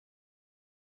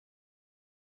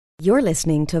You're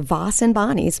listening to Voss and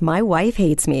Bonnie's My Wife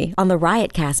Hates Me on the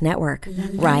Riotcast Network.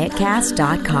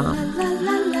 Riotcast.com.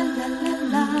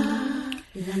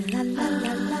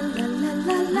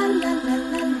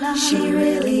 She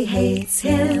really hates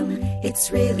him, it's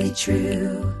really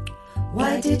true.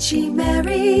 Why did she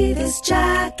marry this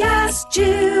jackass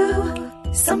Jew?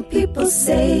 Some people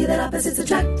say that opposites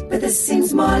attract, but this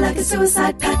seems more like a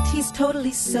suicide pact. He's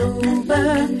totally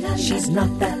sober, she's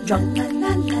not that drunk.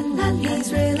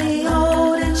 He's really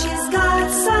old and she's got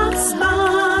some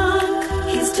spunk.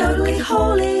 He's totally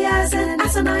holy as an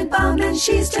asinine bomb, and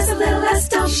she's just a little less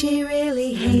dumb. She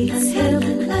really hates him,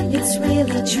 it's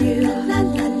really true.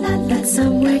 But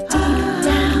somewhere deep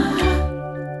down,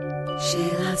 she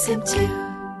loves him too.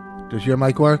 Does your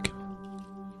mic work?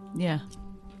 Yeah.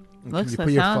 Can Looks you like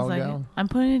put your sounds phone like down? it. I'm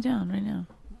putting it down right now.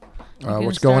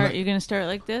 What's going on? You're going to start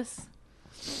like this?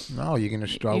 No, you're going to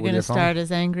start You're with going your to phone? start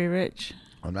as Angry Rich?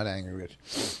 I'm not angry, Rich.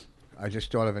 I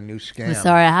just thought of a new scam. I'm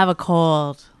sorry, I have a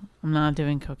cold. I'm not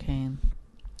doing cocaine.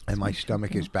 And my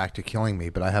stomach is back to killing me,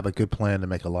 but I have a good plan to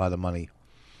make a lot of money.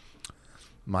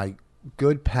 My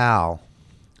good pal,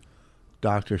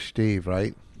 Dr. Steve,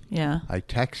 right? Yeah. I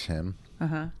text him,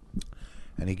 and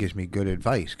he gives me good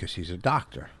advice because he's a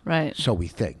doctor. Right. So we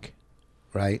think,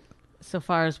 right? So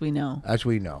far as we know. As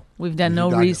we know. We've done no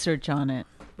research on it.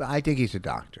 But I think he's a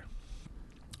doctor.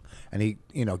 And he,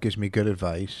 gives me good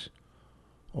advice.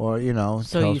 Or,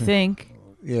 So tells you me, think.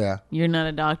 Yeah. You're not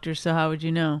a doctor, so how would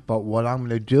you know? But what I'm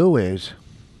going to do is...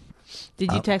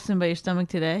 Did you text him about your stomach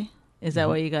today? Is that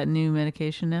why you got new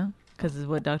medication now? Because of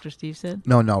what Dr. Steve said?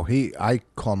 No. I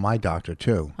call my doctor,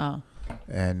 too. Oh.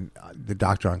 And the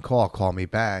doctor on call called me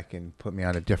back and put me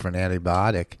on a different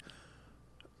antibiotic.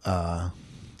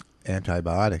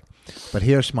 But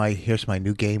here's my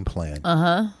new game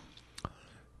plan.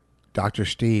 Dr.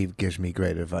 Steve gives me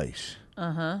great advice.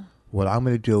 What I'm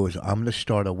going to do is I'm going to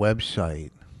start a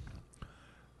website.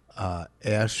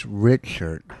 Ask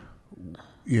Richard,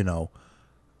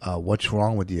 what's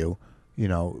wrong with you?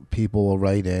 People will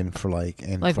write in for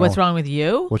what's wrong with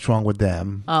you? What's wrong with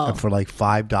them? Oh. And for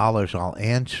 $5, I'll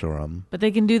answer them. But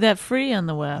they can do that free on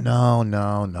the web.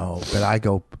 No. But I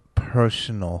go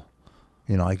personal.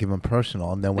 I give them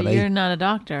personal, and then when you're not a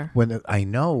doctor. When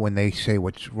they say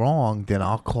what's wrong, then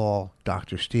I'll call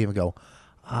Dr. Steve and go,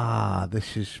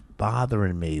 this is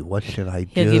bothering me. What should I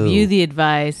do? He'll give you the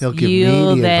advice. He'll give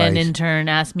you'll me the then advice. in turn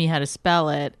ask me how to spell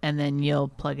it, and then you'll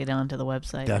plug it onto the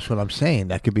website. That's what I'm saying.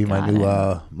 That could be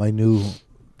Got my new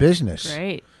business.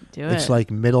 Great, do it. It's like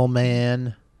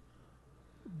middleman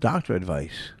doctor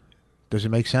advice. Does it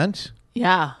make sense?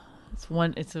 Yeah, it's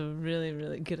a really,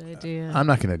 really good idea. I'm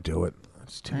not going to do it.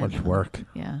 It's too much work.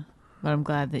 Yeah, but I'm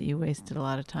glad that you wasted a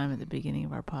lot of time at the beginning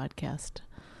of our podcast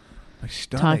My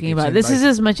stomach, talking about this. Is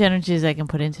as much energy as I can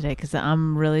put in today because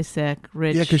I'm really sick.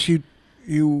 Rich, yeah, because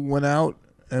you went out,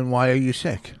 and why are you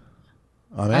sick?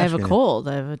 I have a cold.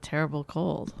 I have a terrible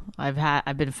cold.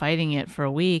 I've been fighting it for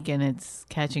a week, and it's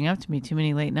catching up to me. Too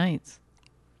many late nights.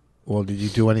 Well, did you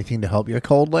do anything to help your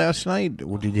cold last night?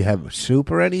 Or did you have soup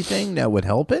or anything that would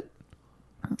help it?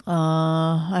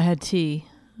 I had tea.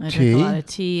 I drank a lot of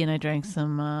tea, and I drank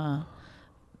some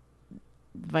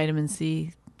vitamin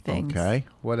C things. Okay.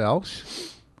 What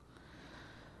else?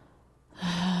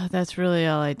 That's really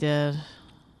all I did.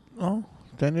 Oh,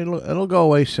 then it'll go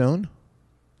away soon.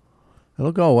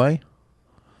 It'll go away.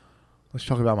 Let's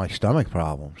talk about my stomach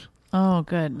problems. Oh,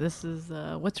 good. This is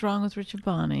What's Wrong with Richard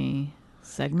Bonnie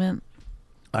segment.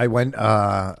 I went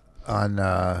on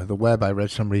the web. I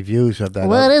read some reviews of that.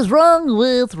 What is wrong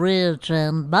with Rich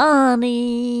and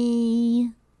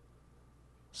Bonnie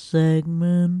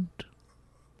segment?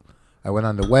 I went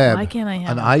on the web. Why can't I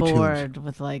have on a iTunes. board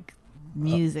with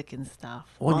music and stuff?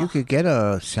 Well, you could get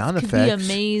a sound Could effects.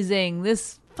 be amazing.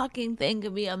 This fucking thing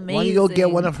could be amazing. Why don't you go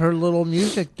get one of her little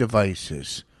music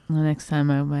devices? The next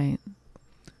time I might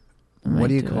What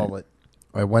do you call it?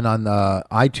 I went on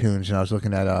iTunes and I was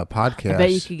looking at a podcast. I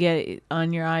bet you could get it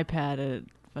on your iPad at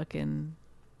fucking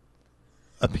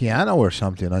a piano or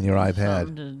something on your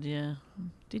iPad. Yeah.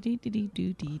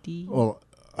 Well,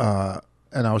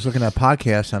 and I was looking at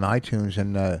podcasts on iTunes,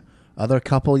 and the other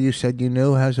couple you said you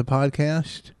knew has a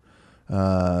podcast.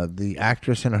 The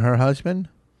actress and her husband,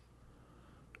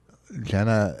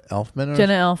 Jenna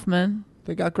Elfman.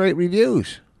 They got great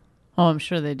reviews. Oh, I'm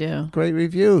sure they do. Great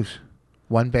reviews.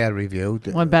 One bad review.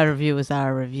 One bad review was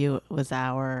our review. Was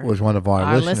one of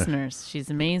our listeners. She's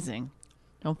amazing.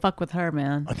 Don't fuck with her,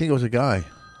 man. I think it was a guy.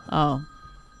 Oh.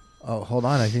 Oh, hold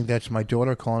on. I think that's my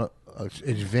daughter calling.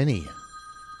 It's Vinny.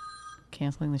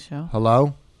 Canceling the show.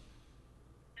 Hello.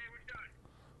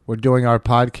 We're doing our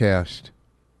podcast.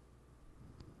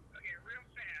 Okay, real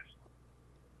fast.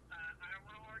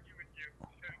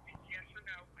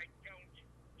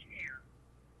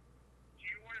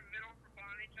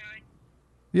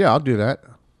 Yeah, I'll do that.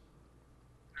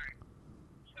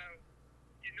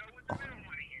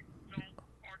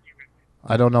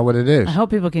 I don't know what it is. I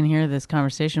hope people can hear this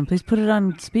conversation. Please put it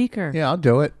on speaker. Yeah, I'll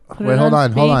do it. Put Wait, it hold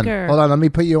on on, hold on. speaker. Hold on, let me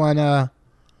put you on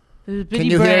Vinny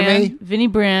you hear me? Vinny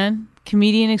Brand,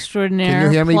 comedian extraordinaire. Can you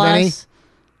hear me, plus Vinny?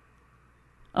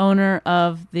 Owner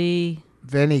of the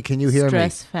Vinny, can you hear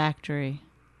Stress me? Factory.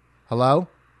 Hello?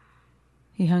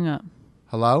 He hung up.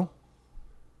 Hello?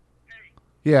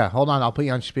 Yeah, hold on, I'll put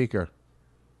you on speaker.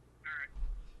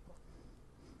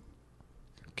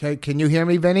 Okay, can you hear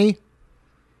me, Vinny?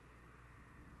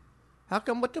 How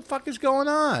come? What the fuck is going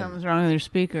on? Something's wrong with your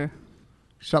speaker.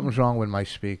 Something's wrong with my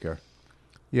speaker.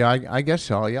 Yeah, I guess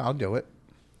so. Yeah, I'll do it.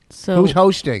 So Who's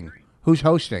hosting? Who's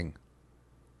hosting?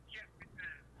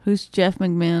 Who's Jeff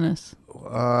McManus?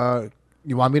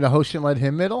 You want me to host and let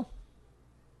him middle?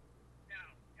 No,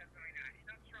 definitely not. He's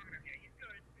not strong enough yet. He's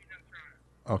good. He's not strong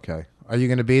enough. Okay. Are you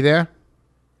going to be there?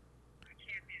 I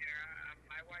can't be there.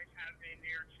 My wife has me in New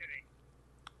York City.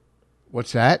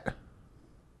 What's that? I'm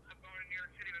going to New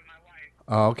York City with my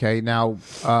wife. Oh, okay.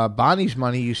 Now, Bonnie's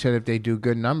money, you said if they do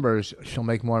good numbers, she'll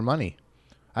make more money.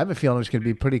 I have a feeling it's going to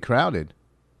be pretty crowded.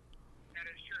 That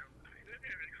is true. Listen, if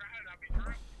it's crowded, I'll be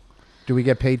thrilled. Do we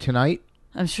get paid tonight?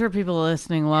 I'm sure people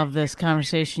listening love this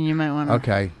conversation. You might want to.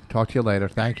 Okay. Talk to you later.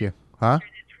 Thank you. Huh? Can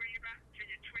you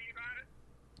tweet about it?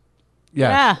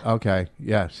 Yes. Yeah. Okay.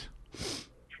 Yes. Tweet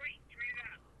it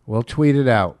out. We'll tweet it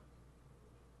out.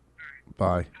 Bye.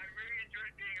 I really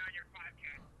enjoyed being on your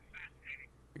podcast. It's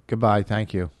fascinating. Goodbye.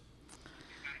 Thank you.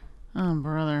 Oh,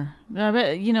 brother. I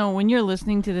bet, when you're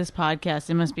listening to this podcast,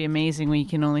 it must be amazing when you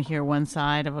can only hear one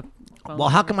side of a phone. Well,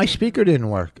 how come my speaker didn't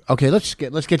work? Okay, let's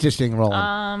get this thing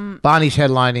rolling. Bonnie's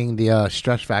headlining the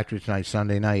Stress Factory tonight,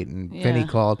 Sunday night, and Vinny Yeah.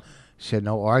 called, said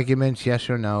no arguments, yes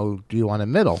or no. Do you want a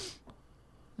middle?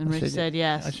 And Rich said, said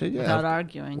yes, I said, yeah. without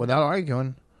arguing. Without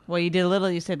arguing. Well, you did a little.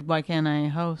 You said, why can't I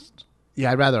host? Yeah,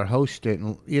 I'd rather host it,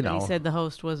 and He said the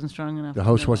host wasn't strong enough. the to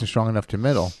host middle. wasn't strong enough to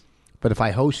middle. But if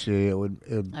I hosted it, it would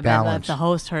I bet balance. if the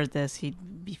host heard this, he'd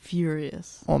be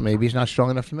furious. Well, maybe he's not strong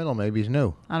enough to middle. Maybe he's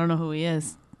new. I don't know who he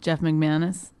is. Jeff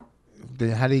McManus.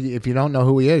 Then how do you, if you don't know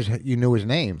who he is, you knew his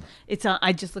name. It's.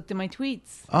 I just looked at my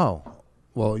tweets. Oh,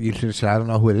 well, you should have said I don't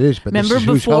know who it is. But Remember this is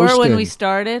who's before when hosting. we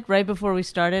started, right before we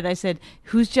started, I said,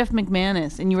 "Who's Jeff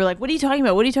McManus?" And you were like, "What are you talking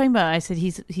about? What are you talking about?" I said,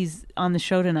 "He's on the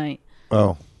show tonight."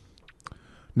 Oh,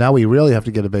 now we really have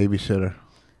to get a babysitter.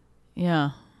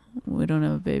 Yeah, we don't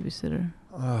have a babysitter.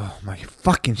 Oh, my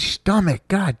fucking stomach.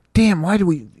 God damn, why?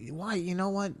 You know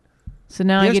what? So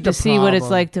now I Here's get to the see what it's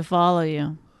problem. like to follow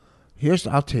you.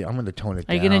 I'll tell you, I'm going to tone it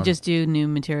Are down. you going to just do new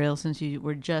material since you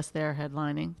were just there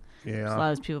headlining? Yeah. A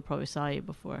lot of people probably saw you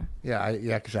before. Yeah,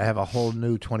 because I have a whole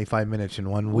new 25 minutes in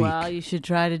 1 week. Well, you should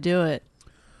try to do it.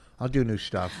 I'll do new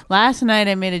stuff. Last night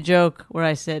I made a joke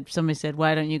where somebody said,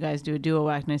 why don't you guys do a duo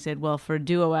act? And I said, well, for a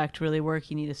duo act to really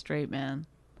work, you need a straight man.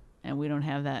 And we don't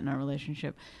have that in our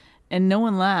relationship. And no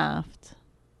one laughed.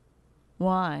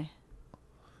 Why?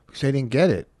 Because they didn't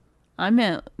get it. I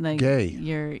meant like Gay.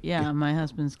 My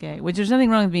husband's gay. Which there's nothing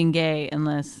wrong with being gay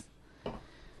unless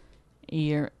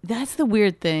that's the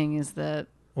weird thing is that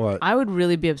What? I would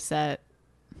really be upset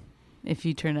if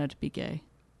you turned out to be gay.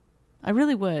 I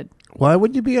really would. Why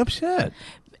would you be upset?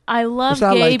 I love It's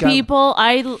not gay like people.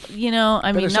 I mean,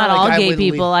 it's not not all like I gay wouldn't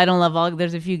people. leave- I don't love all.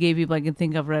 There's a few gay people I can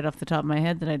think of right off the top of my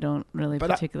head that I don't really But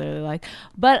particularly like.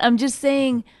 But I'm just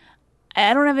saying,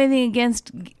 I don't have anything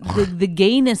against the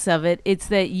gayness of it. It's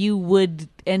that you would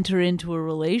enter into a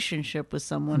relationship with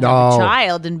someone, have a No.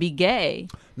 child, and be gay,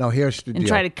 No, here's the and deal.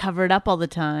 try to cover it up all the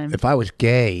time. If I was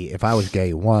gay,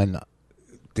 one,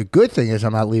 the good thing is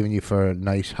I'm not leaving you for a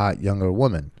nice, hot, younger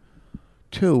woman.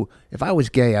 Two, if I was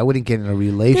gay, I wouldn't get in a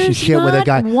relationship with a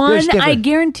guy. There's I different-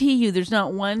 guarantee you, there's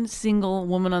not one single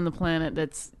woman on the planet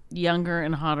that's younger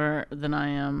and hotter than I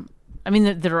am. I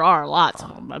mean, there are lots of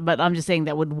them, but I'm just saying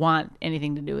that would want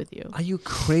anything to do with you. Are you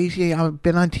crazy? I've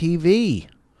been on TV.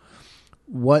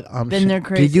 What I'm Then they're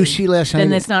crazy. Did you see last night? Then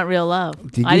that's not real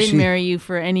love. Did I you didn't see- marry you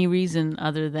for any reason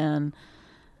other than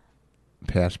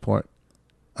passport.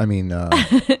 I mean,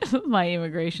 my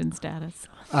immigration status.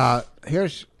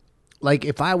 here's like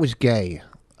if I was gay,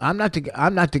 I'm not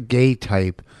the gay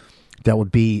type that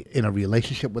would be in a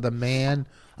relationship with a man.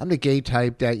 I'm the gay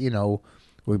type that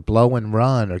would blow and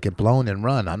run or get blown and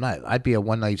run. I'm not. I'd be a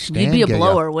one night stand. You'd be a gay.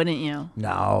 blower, wouldn't you?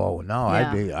 No.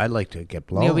 Yeah. I'd like to get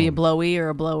blown. You'll be a blowy or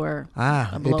a blower. A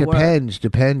It blower.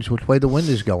 depends which way the wind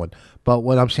is going. But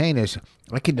what I'm saying is,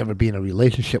 I could never be in a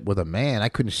relationship with a man. I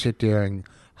couldn't sit there and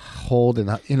hold and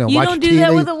You watch don't do TV.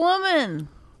 that with a woman.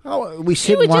 Oh, we You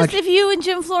sit would and watch. just, if you and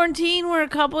Jim Florentine were a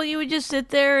couple, you would just sit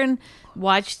there and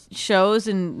watch shows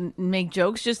and make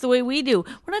jokes just the way we do.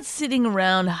 We're not sitting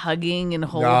around hugging and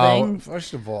holding. No,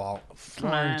 first of all,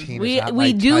 Come on. Florentine We is not my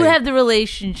we do type. have the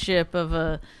relationship of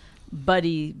a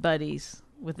buddies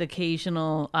with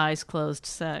occasional eyes closed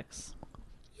sex.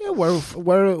 Yeah,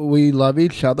 we love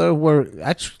each other.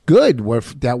 That's good.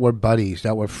 That we're buddies.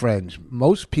 That we're friends.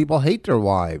 Most people hate their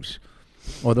wives,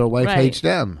 or their wife Right. hates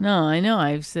them. No, I know.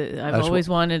 I've That's always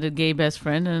wanted a gay best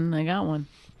friend, and I got one.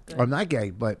 I'm not gay,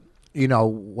 but you know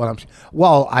what I'm.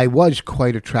 Well, I was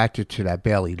quite attracted to that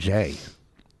Bailey J.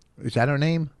 Is that her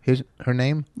name? Her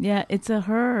name? Yeah, it's a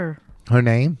her. Her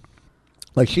name?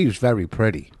 Like she was very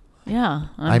pretty. Yeah,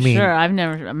 I I'm mean- sure. I've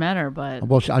never met her, but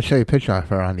Well, I'll show you a picture of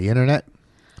her on the internet.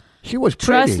 She was pretty.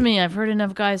 trust me, I've heard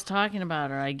enough guys talking about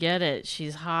her. I get it.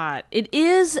 She's hot. It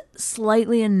is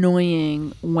slightly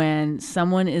annoying when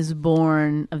someone is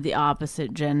born of the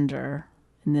opposite gender,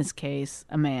 in this case,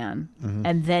 a man, Mm-hmm.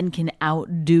 and then can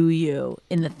outdo you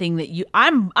in the thing that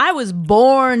I was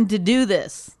born to do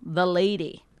this. The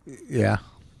lady. Yeah.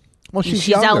 Well, And she's she's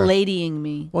younger. outladying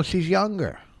me. Well, she's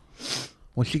younger.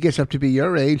 When she gets up to be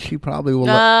your age, she probably will.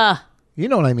 You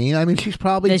know what I mean? I mean, she's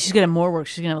probably. Then she's gonna have more work.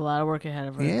 She's gonna have a lot of work ahead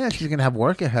of her. Yeah, she's gonna have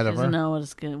work ahead She of her. doesn't know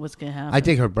what's gonna happen. I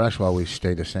think her breasts will always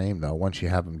stay the same though. Once you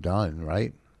have them done,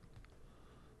 right?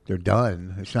 They're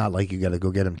done. It's not like you got to go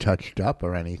get them touched up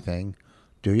or anything,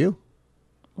 do you?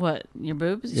 What, your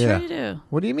boobs? Yeah. Sure you do.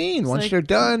 What do you mean? It's Once like- they're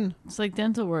done, It's like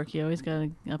dental work. You always gotta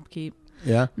upkeep.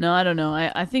 yeah. No, I don't know.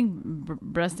 I think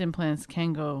breast implants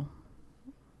can go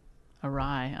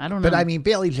awry. I don't know. But I mean,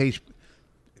 Bailey J's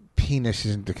penis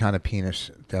isn't the kind of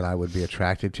penis that I would be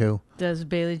attracted to. does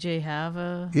Bailey J have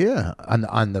a? Yeah,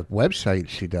 on the website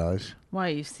she does. Why,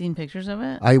 you've seen pictures of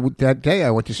it? That day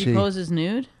I went to She see. poses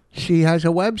nude. She has a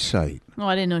website. Oh,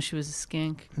 I didn't know she was a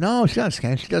skink. No, she's not a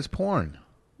scam. She does porn.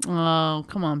 Oh,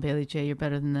 come on, Bailey J. You're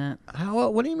better than that. How?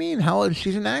 What do you mean?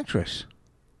 She's an actress.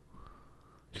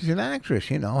 She's an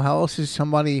actress. You know how else is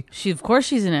somebody? Of course,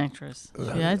 she's an actress.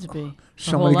 She had to be. Her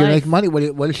Somebody whole gonna make life. money.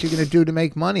 What is she going to do to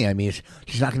make money? I mean,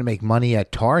 she's not going to make money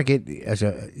at Target as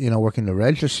working the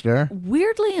register.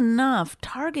 Weirdly enough,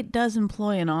 Target does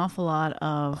employ an awful lot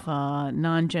of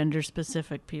non-gender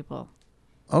specific people.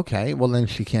 Okay, well then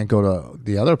she can't go to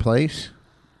the other place.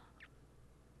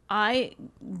 I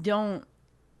don't.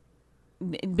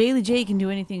 Bailey J can do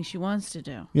anything she wants to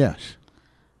do. Yes,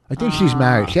 I think she's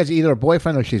married. She has either a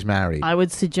boyfriend or she's married. I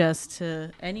would suggest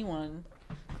to anyone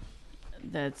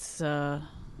that's in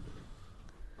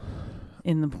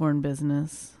the porn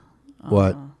business.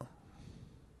 What?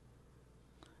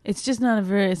 It's just not a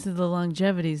very. It's the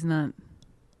longevity's not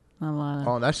a lot of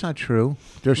Oh, that's not true.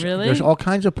 Really? There's all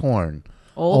kinds of porn.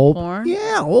 old porn.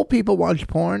 Yeah, old people watch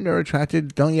porn. They're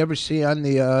attracted. Don't you ever see on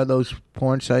the those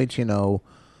porn sites?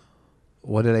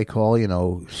 What do they call?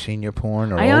 Senior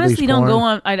porn or I oldies honestly don't porn? go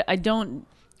on. I don't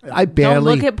I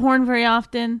barely. look at porn very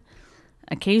often.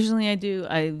 Occasionally I do.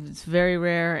 It's very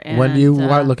rare. And, when do you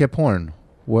look at porn?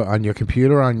 On your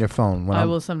computer or on your phone? I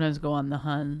will sometimes go on the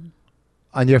Hun.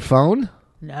 On your phone?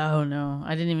 No,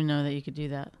 I didn't even know that you could do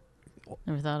that.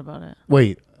 Never thought about it.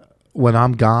 Wait, when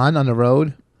I'm gone on the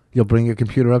road, you'll bring your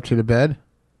computer up to the bed?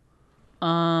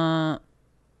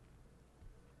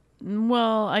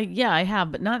 Well, I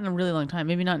have, but not in a really long time.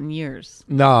 Maybe not in years.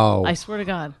 No. I swear to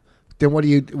God. Then what do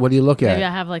you look at? Maybe I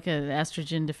have like an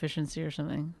estrogen deficiency or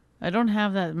something. I don't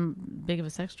have that big of a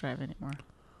sex drive anymore.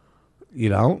 You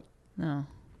don't? No.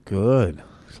 Good.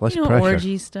 It's less You know, pressure.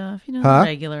 orgy stuff. Huh?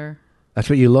 Regular. That's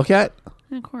what you look at?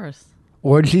 Yeah, of course.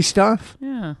 Orgy stuff?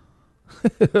 Yeah.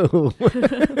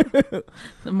 The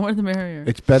more the merrier.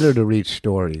 It's better to read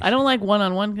stories. I don't like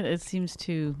one-on-one. It seems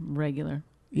too regular.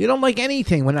 You don't like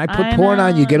anything. When I put I porn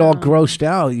on, you get all know. grossed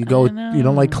out. You go. You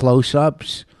don't like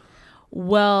close-ups.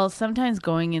 Well, sometimes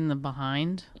going in the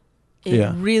behind, it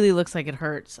Yeah. really looks like it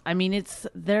hurts. I mean,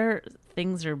 their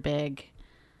things are big.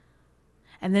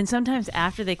 And then sometimes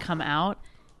after they come out,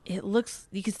 it looks,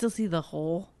 you can still see the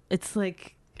hole. It's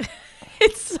like,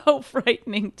 it's so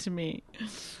frightening to me.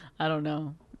 I don't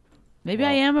know. Maybe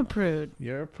I am a prude.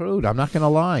 You're a prude. I'm not going to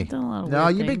lie. Done a lot of No, weird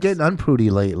you've been things. getting unprudy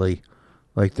lately.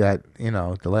 Like that,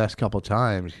 the last couple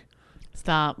times.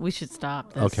 Stop. We should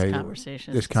stop this Okay.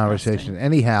 conversation. This It's conversation. disgusting.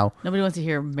 Anyhow, Nobody wants to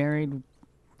hear married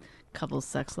couple's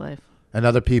sex life. and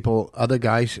other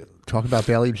guys talk about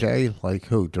Bailey J. Like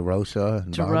who? DeRosa?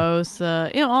 And Bob?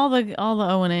 DeRosa, all the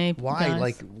O and A. Why?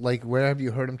 guys. Like where have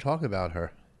you heard him talk about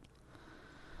her?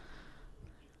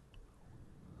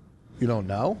 You don't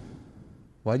know?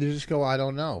 Why did you just go, I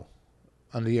don't know?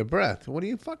 Under your breath. What are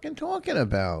you fucking talking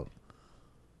about?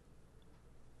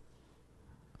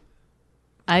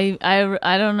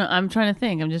 I don't know. I'm trying to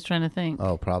think. I'm just trying to think.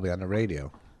 Oh, probably on the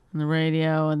radio. On the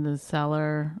radio and the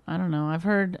cellar. I don't know.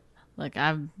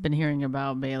 I've been hearing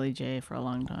about Bailey J for a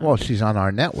long time. Well, she's on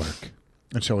our network,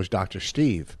 and so is Dr.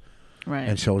 Steve, right.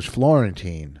 and so is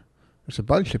Florentine. There's a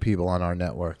bunch of people on our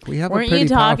network. We have Weren't a pretty you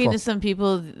talking powerful... to some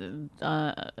people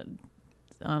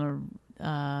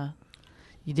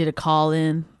you did a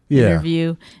call-in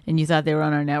interview, and you thought they were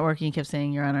on our network, and you kept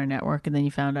saying you're on our network, and then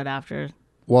you found out after...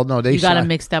 Well, no, they you got them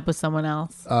mixed up with someone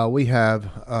else. We have.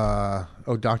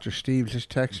 Dr. Steve just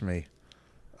texted me.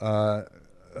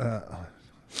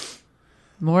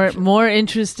 More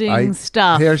interesting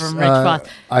stuff from Rich Voss.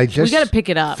 We got to pick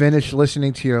it up. Finished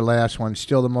listening to your last one.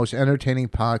 Still the most entertaining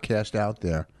podcast out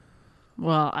there.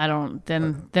 Well, I don't.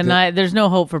 There's no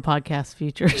hope for podcast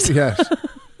futures. Yes.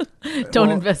 Don't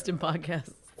invest in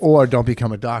podcasts. Or don't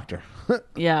become a doctor.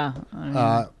 Yeah. I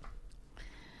mean,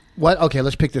 what? Okay,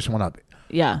 let's pick this one up.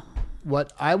 Yeah.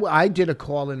 What I did a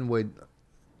call in with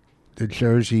the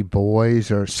Jersey Boys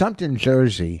or something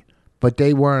Jersey, but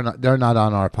they're not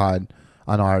on our pod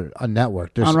on our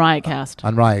network. On Riotcast.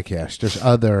 On Riotcast. There's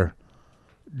other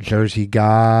Jersey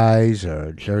guys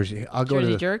or Jersey. I'll go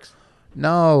Jersey to Jerks.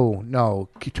 No.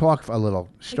 Talk a little.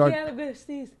 Start. I'm gonna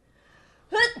sneeze.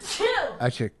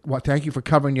 Actually, well, thank you for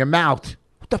covering your mouth.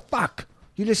 What the fuck?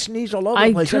 You just sneeze all over the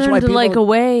I place. turned That's why people,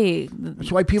 away.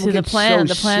 That's why people to get the plant.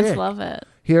 so The plants sick. love it.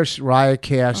 Here's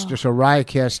Riotcast. There's a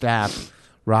Riotcast app.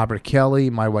 Robert Kelly,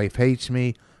 My Wife Hates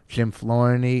Me, Jim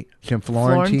Florentine,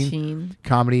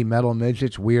 Comedy Metal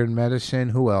Midgets, Weird Medicine.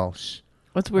 Who else?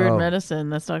 What's Weird Medicine?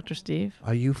 That's Dr. Steve.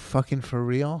 Are you fucking for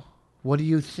real? What do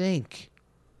you think?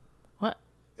 What?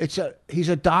 He's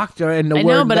a doctor, and I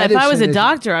know, but if I was a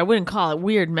doctor, I wouldn't call it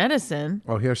Weird Medicine.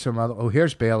 Oh, here's some other. Oh,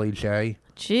 here's Bailey J.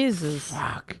 Jesus.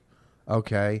 Fuck.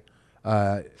 Okay.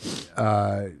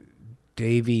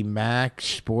 Davy Mack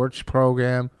sports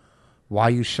program. Why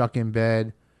You Suck in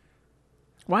Bed?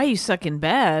 Why you suck in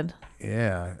bed?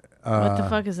 Yeah. What the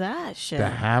fuck is that shit? The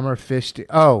Hammer Fist.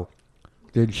 Oh,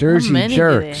 the Jersey How many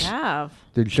Jerks. do they have?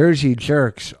 The Jersey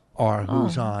Jerks are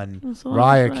who's on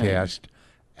Riotcast,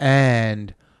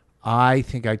 and I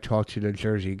think I talked to the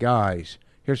Jersey guys.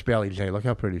 Here's Bailey J. Look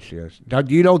how pretty she is. Now,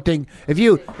 you don't think if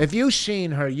you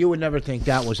seen her, you would never think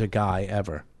that was a guy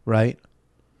ever, right?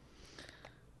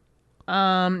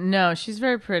 No, she's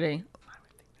very pretty.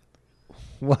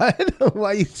 What? Why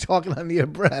are you talking under your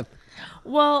breath?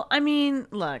 Well, I mean,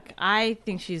 look, I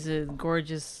think she's a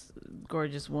gorgeous,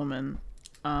 gorgeous woman.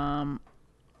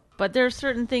 But there are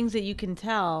certain things that you can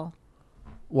tell.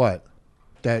 What?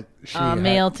 That she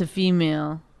male to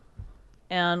female.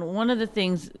 And one of the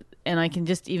things, and I can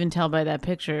just even tell by that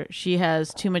picture, she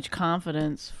has too much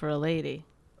confidence for a lady.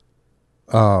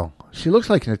 Oh, she looks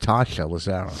like Natasha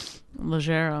Leggero.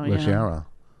 Yeah.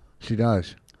 She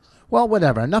does. Well,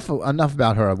 whatever. Enough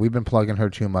about her. We've been plugging her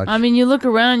too much. I mean, you look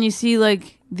around, you see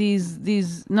like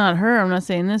these not her, I'm not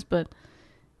saying this, but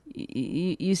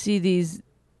you see these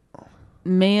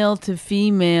male to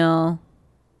female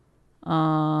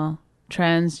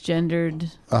transgendered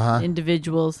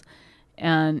individuals,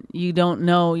 and you don't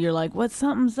know, you're like, what,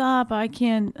 something's up, I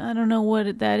don't know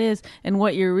what that is. And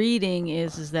what you're reading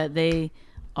is that they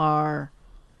are,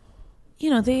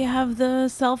 they have the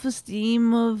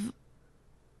self-esteem of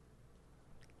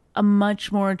a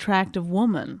much more attractive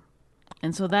woman,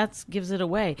 and so that gives it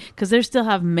away, because they still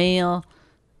have male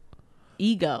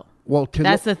ego. Well,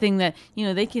 that's the thing that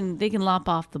they can lop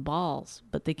off the balls,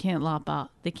 but they can't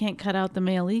cut out the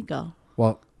male ego.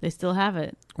 Well, they still have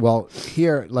it. Well,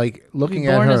 here, like looking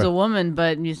You're at her, born as a woman,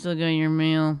 but you still got your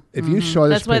male. If you saw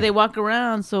this, that's why they walk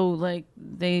around so like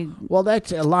they. Well,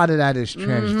 that's a lot of that is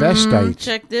transvestites.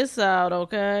 Check this out,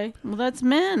 okay? Well, that's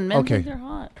men. Men think they're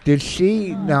hot. Did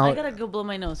she now? I gotta go blow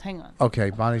my nose. Hang on.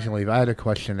 Okay, Bonnie's gonna leave. I had a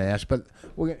question to ask, but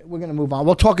we're gonna move on.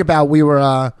 We'll talk about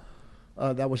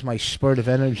that was my spurt of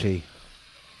energy.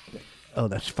 Oh,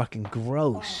 that's fucking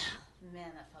gross.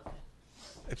 Man, that felt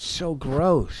good. It's so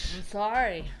gross. I'm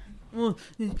sorry.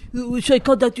 Should I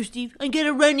call Dr. Steve? I get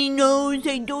a runny nose.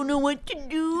 I don't know what to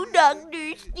do,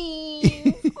 Dr.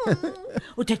 Steve.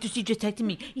 Dr. Steve just texted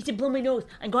me. He said, blow my nose.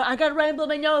 I gotta run and blow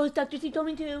my nose. Dr. Steve told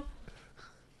me to.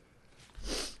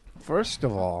 First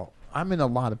of all, I'm in a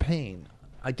lot of pain.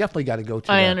 I definitely got to go to.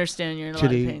 I understand you're in a lot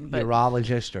of pain, but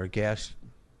urologist or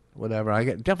whatever.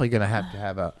 Definitely going to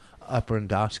have a upper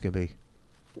endoscopy.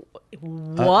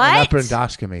 What? An upper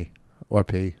endoscopy or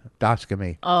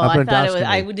endoscopy. Oh, I thought it was.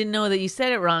 I didn't know that you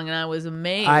said it wrong, and I was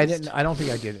amazed. I didn't. I don't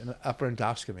think I did. An upper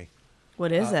endoscopy.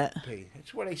 What is it? P.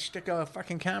 It's where they stick a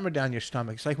fucking camera down your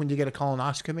stomach. It's like when you get a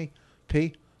colonoscopy.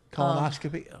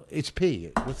 Colonoscopy. It's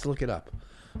P. Let's look it up.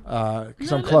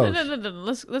 because I'm close.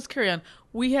 No. Let's carry on.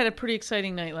 We had a pretty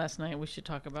exciting night last night. We should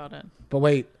talk about it. But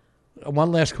wait,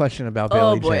 one last question about Oh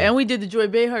Bailey boy! Jane. And we did the Joy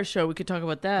Behar show. We could talk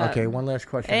about that. Okay, one last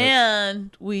question.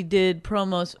 And we did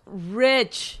promos.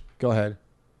 Rich. Go ahead.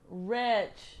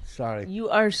 Sorry. You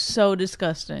are so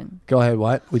disgusting. Go ahead.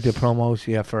 What? We did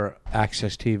promos, for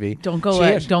Access TV. Don't go See, in.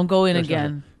 here's- Don't go in there's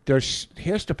again. nothing.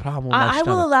 Here's the problem with my I will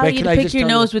stomach. allow Wait, you can to I pick just your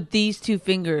tell nose you? with these two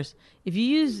fingers. If you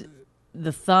use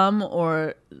the thumb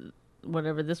or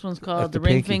whatever this one's called, That's the the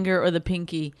ring pinky. finger or the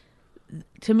pinky,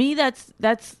 to me that's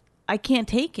I can't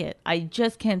take it. I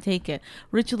just can't take it.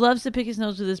 Rich loves to pick his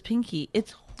nose with his pinky.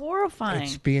 It's horrifying.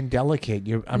 It's being delicate.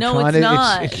 I'm No, trying it's to.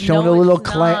 not. It's showing No, a little it's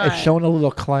class. not. It's showing a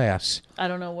little class. I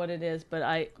don't know what it is,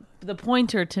 but the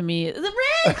pointer to me is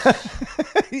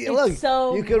Rich. Look,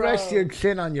 so you can rest gross. your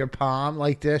chin on your palm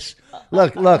like this.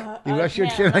 Look. You rest your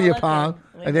can't. chin on No, your let palm, go.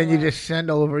 Leave and then it you alone. just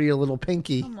send over your little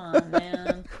pinky. Come on,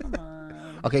 man. Come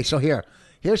on. Okay, so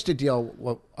here's the deal.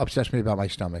 What upsets me about my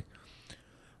stomach?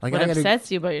 Like What I gotta,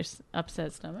 upsets you about your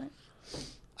upset stomach?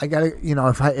 I gotta,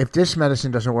 if this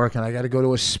medicine doesn't work, and I gotta go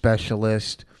to a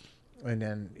specialist, and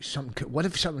then what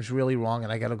if something's really wrong,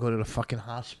 and I gotta go to the fucking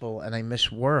hospital, and I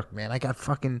miss work, man? I got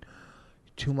fucking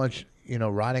too much,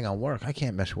 riding on work. I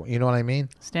can't miss work. You know what I mean?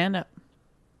 Stand up.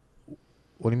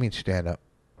 What do you mean stand up?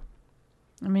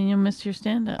 I mean, you missed your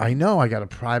stand up. I know. I got a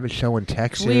private show in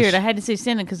Texas. Weird. I had to say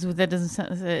stand up because that doesn't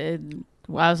sound.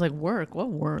 I was like, work. What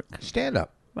work? Stand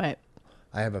up. Right.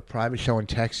 I have a private show in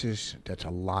Texas. That's a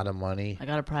lot of money. I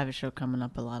got a private show coming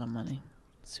up. A lot of money.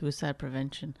 Suicide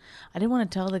prevention. I didn't want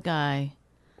to tell the guy.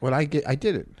 What I did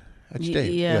it. That's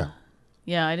Dave.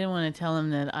 Yeah. I didn't want to tell him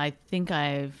that I think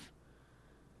I've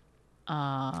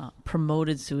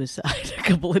promoted suicide a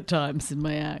couple of times in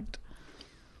my act.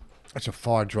 That's a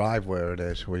far drive where it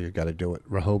is, where you got to do it.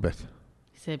 Rehoboth.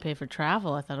 He said pay for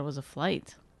travel. I thought it was a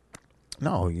flight.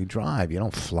 No, you drive. You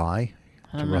don't fly.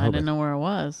 I don't know. I didn't know where it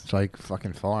was. It's like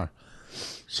fucking far.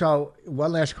 So,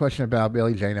 one last question about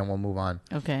Billie Jane, and we'll move on.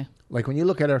 Okay. Like, when you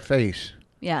look at her face,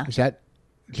 Yeah. is that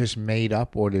just made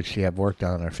up, or did she have work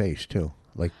done on her face, too?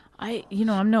 Like,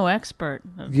 I'm no expert.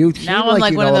 You seem now I'm like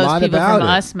like you one of know a those lot people about from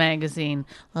it. Us magazine.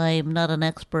 I'm not an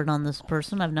expert on this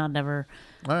person. I've never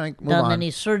all right, move done on. any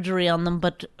surgery on them.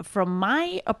 But from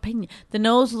my opinion, the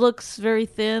nose looks very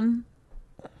thin.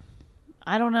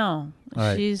 I don't know. All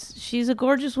right. She's a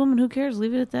gorgeous woman. Who cares?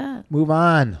 Leave it at that. Move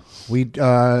on. We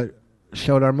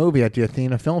showed our movie at the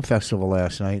Athena Film Festival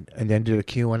last night, and then did a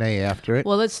Q&A after it.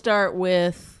 Well, let's start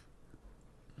with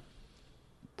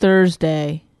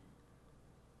Thursday.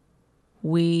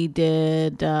 We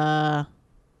did. First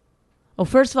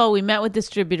of all, we met with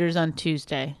distributors on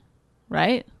Tuesday,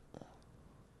 right?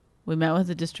 We met with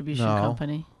the distribution No.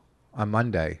 company. On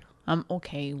Monday.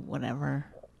 Okay, whatever.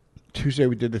 Tuesday,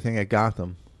 we did the thing at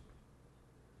Gotham.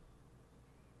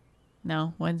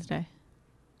 No, Wednesday.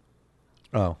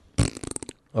 Oh.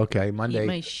 Okay, Monday. Eat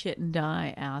my shit and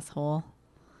die, asshole.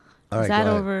 All right, Is that go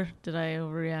ahead. over? Did I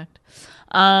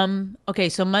overreact? Okay,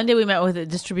 so Monday we met with a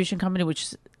distribution company,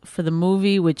 which for the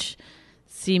movie, which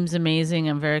seems amazing.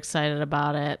 I'm very excited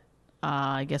about it.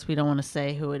 I guess we don't want to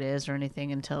say who it is or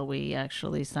anything until we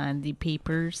actually sign the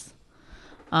papers.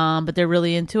 But they're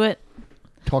really into it.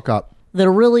 Talk up.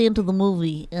 They're really into the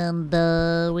movie, and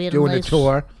we had Doing a nice, a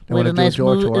tour. They we had want to a do a nice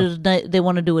tour. movie. They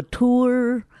want to do a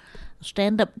tour, a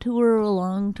stand-up tour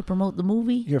along to promote the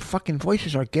movie. Your fucking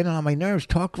voices are getting on my nerves.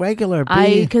 Talk regular,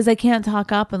 B. Because I can't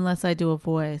talk up unless I do a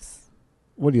voice.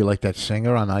 What do you like, that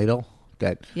singer on Idol?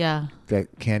 That Yeah.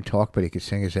 can't talk, but he can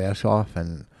sing his ass off?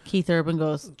 And Keith Urban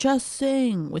goes, just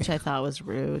sing, which I thought was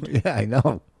rude. yeah, I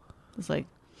know. It's like,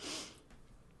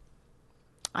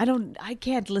 I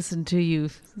can't listen to you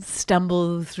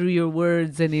stumble through your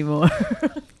words anymore.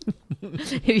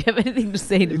 If you have anything to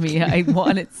say to me, I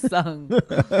want it sung.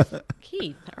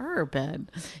 Keith Urban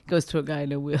goes to a guy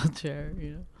in a wheelchair,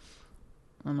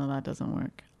 Oh no, that doesn't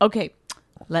work. Okay,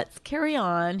 let's carry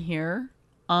on here.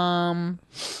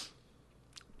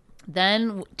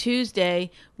 Then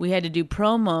Tuesday we had to do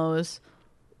promos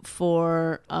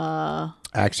for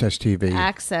Access TV.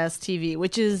 Access TV,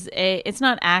 which is it's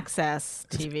not Access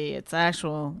TV, it's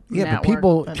actual yeah, network, but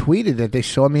people tweeted that they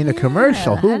saw me in a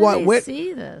commercial. How Who? did What? they Where?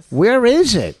 see this? Where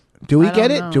is it? Do we I get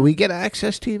don't it? know. Do we get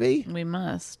Access TV? We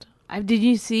must. Did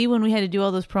you see when we had to do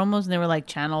all those promos and they were like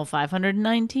channel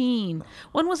 519?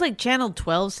 One was like channel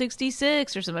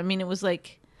 1266 or something. I mean, it was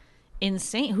like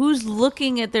insane. Who's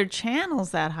looking at their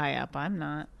channels that high up? I'm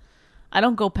not. I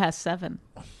don't go past 7.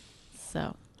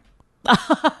 So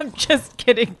I'm just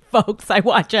kidding, folks. I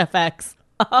watch FX.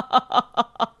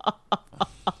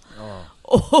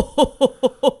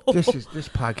 This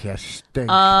podcast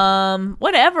stinks.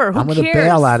 Whatever. Who I'm going to cares?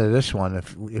 bail out of this one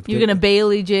if You're gonna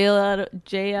Bailey Jay out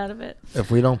of it.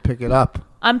 if we don't pick it up.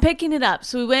 I'm picking it up.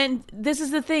 So we went. This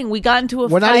is the thing. We got into a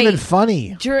We're fight. not even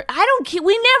funny. I don't care.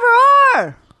 We never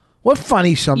are. We're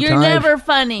funny sometimes. You're never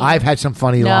funny. I've had some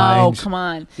funny no, lines. come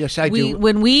on. Yes, I do.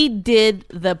 When we did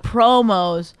the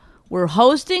promos, we're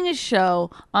hosting a show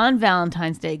on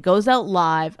Valentine's Day. Goes out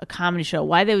live, a comedy show.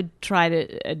 Why they would try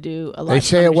to do a live They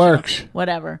say it comedy show. works.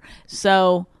 Whatever.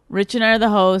 So Rich and I are the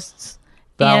hosts.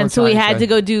 And so we Valentine's had Day. to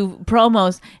go do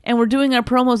promos. And we're doing our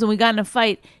promos and we got in a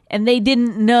fight. And they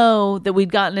didn't know that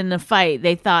we'd gotten in a fight.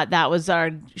 They thought that was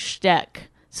our shtick.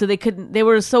 So they couldn't. They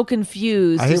were so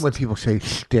confused. I hate when people say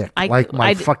stick. Like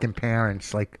my fucking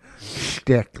parents. Like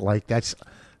stick. Like that's,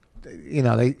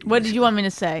 they. What did you want me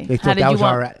to say? They thought that was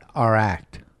our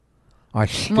act. Our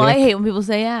stick. Well, I hate when people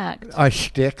say act. Our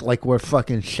stick. Like we're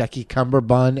fucking Shecky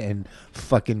Cumberbund and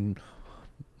fucking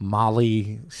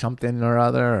Molly something or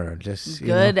other. Or just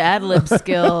Good ad lib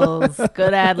skills.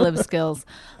 Good ad lib skills.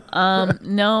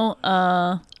 No.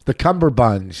 The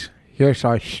Cumberbuns. Here's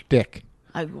our stick.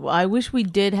 I wish we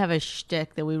did have a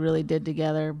shtick that we really did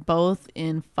together, both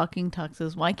in fucking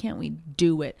tuxes. Why can't we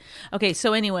do it? Okay,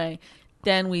 so anyway,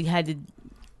 then we had to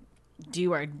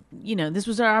do our, this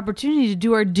was our opportunity to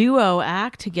do our duo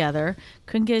act together.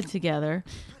 Couldn't get it together.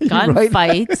 Got in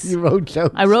fights. You wrote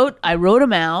jokes. I wrote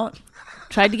them out.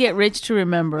 Tried to get Rich to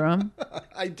remember them.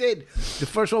 I did. The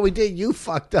first one we did, you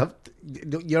fucked up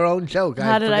your own joke.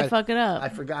 How did I fuck it up? I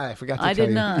forgot to I tell did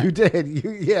you. not. You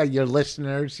did. Your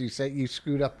listeners, you said you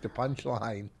screwed up the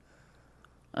punchline.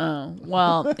 Oh,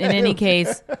 well, in any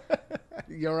case,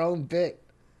 Your own bit.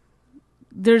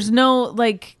 there's no,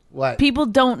 What? people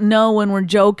don't know when we're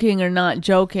joking or not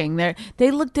joking.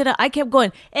 They looked at it. I kept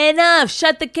going, enough,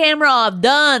 shut the camera off,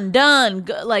 done.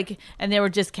 And they were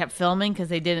just kept filming because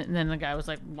they didn't. And then the guy was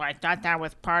like, well, I thought that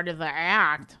was part of the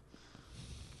act.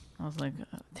 I was like,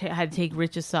 I had to take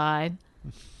Rich aside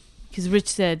because Rich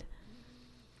said,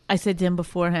 I said to him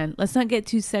beforehand, let's not get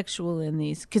too sexual in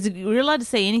these because we're allowed to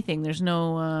say anything. There's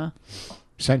no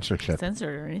Censorship.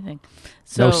 censor or anything.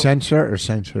 So No censor or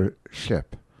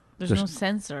censorship. there's no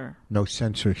censor. No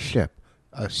censorship.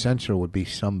 A censor would be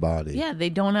somebody. Yeah,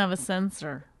 they don't have a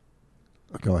censor.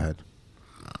 Go ahead.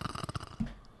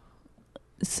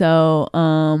 So,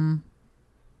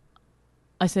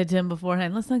 I said to him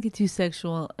beforehand, let's not get too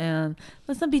sexual and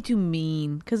let's not be too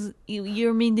mean because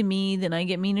you're mean to me, then I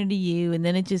get meaner to you, and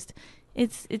then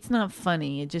it's not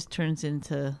funny. It just turns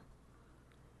into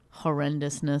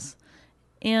horrendousness.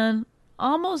 And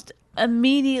almost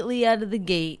immediately out of the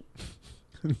gate,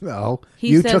 No. he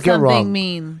you said took it something wrong.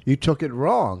 mean. You took it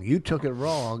wrong. You took it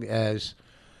wrong as,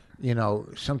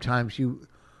 sometimes you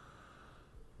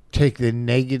take the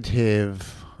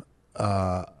negative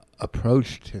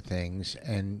approach to things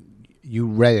and you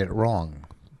read it wrong.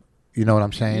 You know what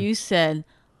I'm saying? You said,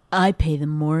 I pay the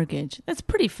mortgage. That's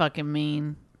pretty fucking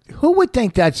mean. Who would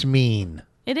think that's mean?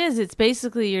 It is. It's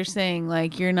basically you're saying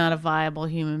like you're not a viable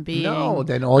human being. No,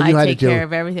 then all you had to take do- care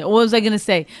of everything. What was I going to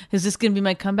say? Is this going to be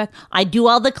my comeback? I do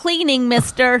all the cleaning,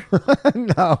 mister.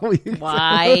 No.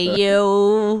 Why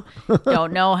you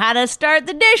don't know how to start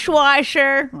the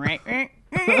dishwasher? I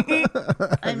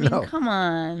mean, come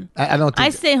on. I don't think I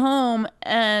stay home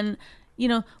and,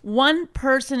 one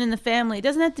person in the family, it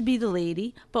doesn't have to be the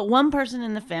lady, but one person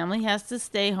in the family has to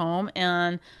stay home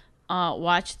and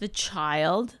watch the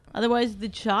child. Otherwise, the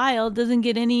child doesn't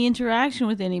get any interaction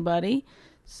with anybody.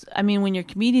 I mean, when you're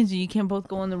comedians, you can't both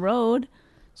go on the road.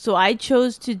 So I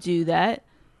chose to do that.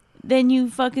 Then you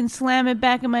fucking slam it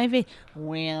back in my face.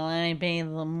 Well, I pay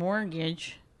the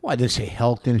mortgage. Well, I didn't say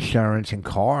health insurance and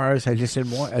cars. I just said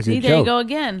more as See, a there you joke. go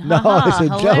again. No, Ha-ha, it's a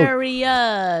joke.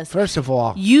 hilarious. First of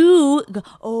all, You go,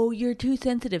 oh, you're too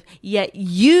sensitive. Yet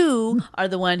you are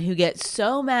the one who gets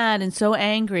so mad and so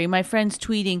angry. My friend's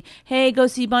tweeting, hey, go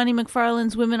see Bonnie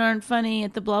McFarlane's Women Aren't Funny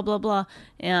at the blah, blah, blah,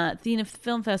 Athena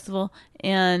Film Festival.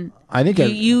 And I think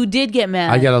you did get mad.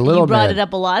 I got a little You brought mad. it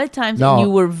up a lot of times, No. and you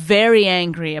were very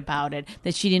angry about it,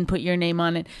 that she didn't put your name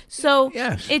on it. So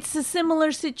Yes. it's a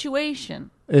similar situation.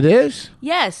 it is.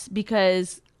 Yes,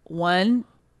 because one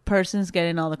person's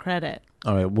getting all the credit.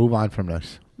 All right, move on from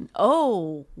this.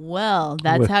 Oh, well,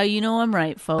 that's how you know I'm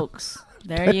right, folks.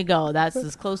 There you go. That's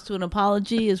as close to an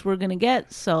apology as we're going to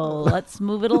get. So let's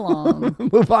move it along.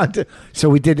 Move on to. So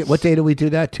we did it. What day did we do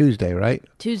that? Tuesday, right?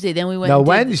 Tuesday, then we went. No, and did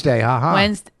Wednesday. Haha.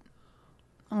 Wednesday.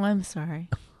 Oh, I'm sorry.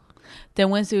 Then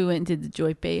Wednesday we went and did the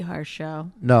Joy Behar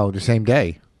show. No, the same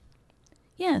day.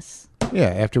 Yes. Yeah,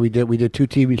 after we did 2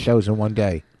 TV shows in one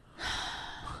day.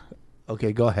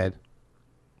 Okay, go ahead.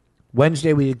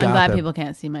 Wednesday we did I'm glad Gotham. people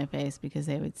can't see my face because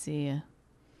they would see a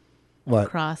What?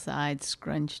 cross-eyed,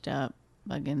 scrunched up,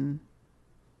 fucking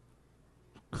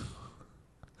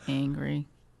angry.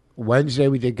 Wednesday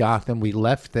we did Gotham. We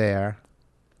left there.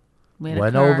 We had a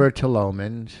Went car, over to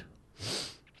Loman's.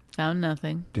 found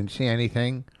nothing. Didn't see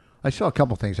anything. I saw a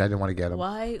couple things. I didn't want to get them.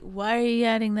 Why are you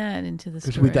adding that into the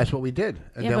Because story? that's what we did.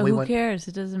 And yeah, then but we who went. cares?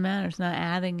 It doesn't matter. It's not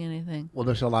adding anything. Well,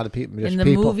 there's a lot of people. There's In the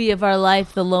people. movie of our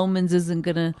life, the Lomans isn't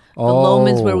gonna. The Oh.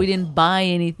 Lomans where we didn't buy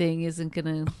anything isn't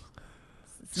gonna.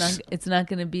 It's not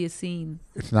gonna be a scene.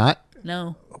 It's not.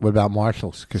 No. What about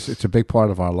Marshalls? Because it's a big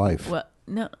part of our life. What?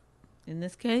 No. In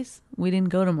this case, we didn't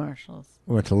go to Marshalls.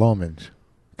 We went to Loman's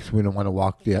because we didn't want to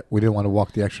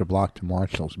walk the extra block to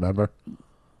Marshalls. Remember?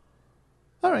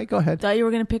 All right, go ahead. Thought you were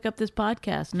gonna pick up this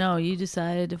podcast. No, you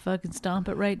decided to fucking stomp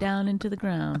it right down into the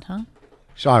ground, huh?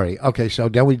 Sorry. Okay, so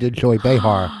then we did Joy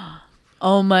Behar.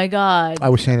 Oh my God! I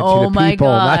was saying it to oh the my people,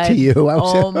 God. not to you. I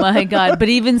was Oh my God! But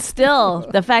even still,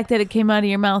 the fact that it came out of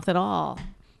your mouth at all,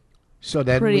 So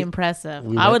then pretty we, impressive.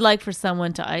 we I went- would like for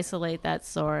someone to isolate that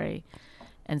story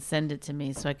and send it to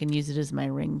me so I can use it as my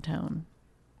ringtone.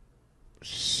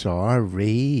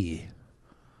 Sorry.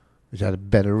 Is that a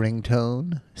better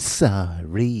ringtone?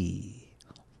 Sorry.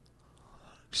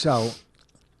 So.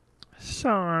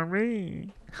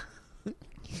 Sorry.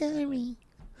 Sorry.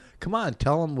 Come on,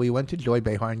 tell them we went to Joy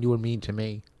Behar and you were mean to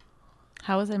me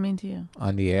How was I mean to you?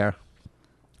 on the air.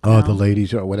 Oh, No. the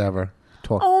ladies or whatever.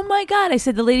 Talk. Oh my God. I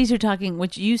said the ladies are talking,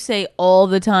 which you say all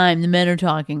the time. The men are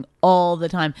talking all the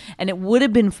time. And it would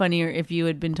have been funnier if you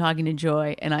had been talking to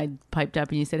Joy and I piped up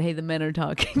and you said, hey, the men are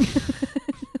talking.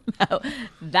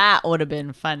 That would have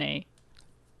been funny.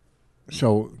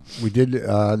 So we did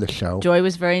the show. Joy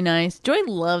was very nice. Joy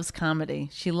loves comedy.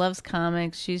 She loves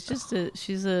comics. She's just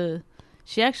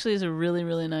she actually is a really,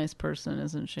 really nice person,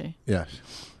 isn't she?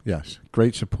 Yes.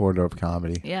 Great supporter of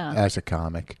comedy. Yeah. As a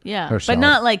comic. Yeah. Herself. But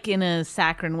not like in a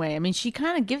saccharine way. I mean, she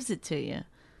kind of gives it to you.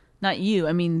 Not you.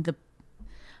 I mean,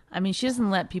 she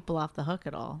doesn't let people off the hook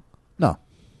at all. No.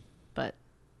 But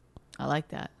I like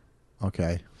that.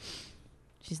 Okay.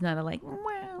 She's not a like,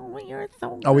 wow, you're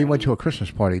so Oh, we great." went to a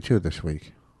Christmas party too this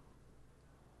week.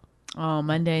 Oh,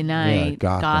 Monday night,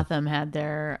 Gotham. had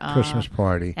their Christmas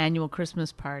party. annual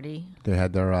Christmas party. They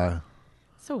had their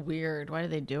So weird. Why do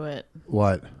they do it?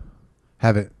 what?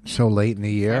 Have it so late in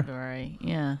the year? February.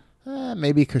 Yeah.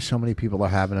 Maybe because so many people are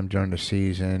having them during the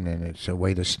season, and it's a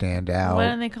way to stand out. Why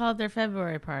don't they call it their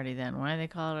February party then? Why do they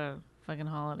call it a fucking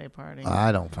holiday party?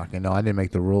 I don't fucking know. I didn't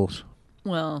make the rules.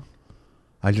 Well,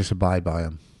 I just abide by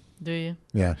them. do you?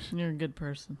 Yes. You're a good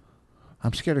person.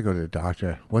 I'm scared to go to the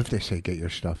doctor. What if they say get your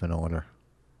stuff in order?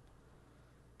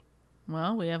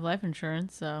 Well, we have life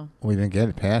insurance, so. We didn't get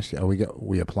it passed yet.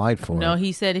 We applied for No, it.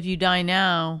 he said if you die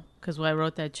now, because I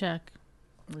wrote that check,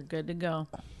 we're good to go.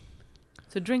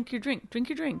 So drink your drink. Drink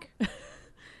your drink.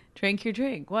 Drink your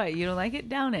drink. What? You don't like it?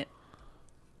 Down it.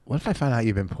 What if I find out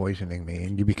you've been poisoning me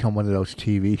and you become one of those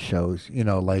TV shows, you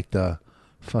know, like the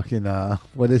fucking,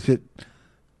 what is it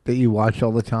that you watch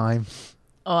all the time?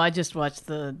 Oh, I just watched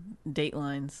the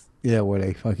Datelines. Yeah, where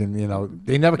they fucking, you know,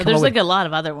 they never But come there's up like with... a lot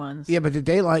of other ones. Yeah, but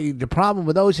the problem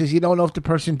with those is you don't know if the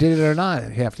person did it or not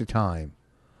half the time.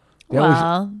 They always-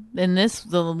 Well, in this,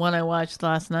 the one I watched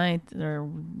last night or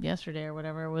yesterday or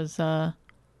whatever was, the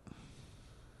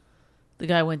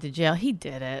guy went to jail. He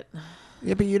did it.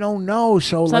 yeah, but you don't know,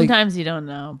 so Sometimes you don't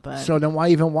know, like, but so then why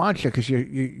even watch it? Because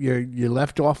you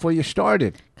left off where you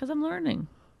started. because I'm learning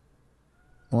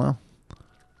Well,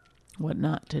 what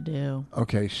not to do.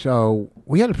 okay, so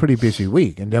we had a pretty busy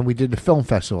week, and then we did the film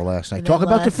festival last night. And Talk then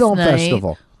about the last film night,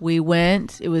 festival. We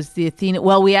went. It was the Athena.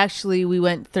 Well, we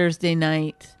went Thursday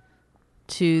night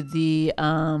to the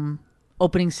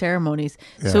opening ceremonies.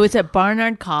 So Yes. it's at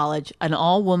Barnard College, an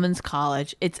all-women's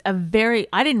college. It's a very.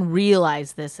 I didn't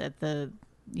realize this at the,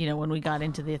 when we got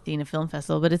into the Athena Film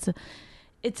Festival, but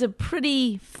it's a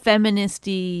pretty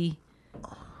feministy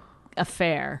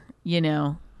affair.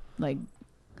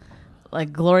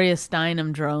 Like Gloria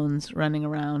Steinem drones running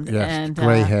around. Yes, and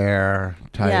gray hair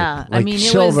type. yeah, I like mean, it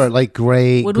silver, was- like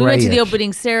gray. when we went to the grayish.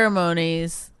 opening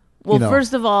ceremonies, well, You know.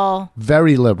 first of all,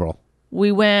 Very liberal,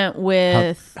 we went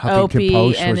with Huffington Opie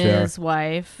Post and was there. his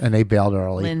wife, and they bailed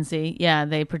early. Lindsay. Yeah,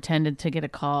 they pretended to get a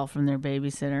call from their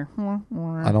babysitter.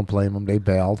 I don't blame them. They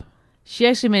bailed. She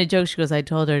actually made a joke. She goes, I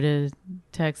told her to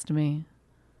text me.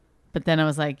 But then I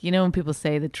was like, when people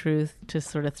say the truth to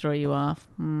sort of throw you off.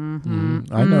 I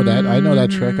know that. I know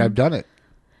that trick. I've done it.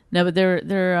 No, but they're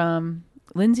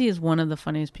Lindsay is one of the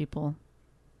funniest people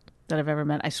that I've ever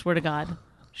met. I swear to God.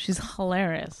 She's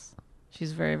hilarious.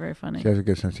 She's very, very funny. She has a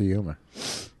good sense of humor.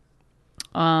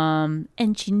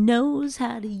 And she knows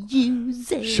how to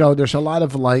use it. So there's a lot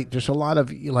of like,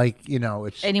 you know,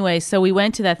 it's Anyway, so we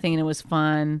went to that thing and it was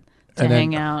fun to And then-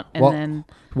 hang out. And well, then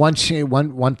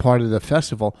one part of the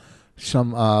festival,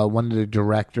 one of the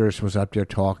directors was up there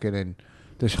talking and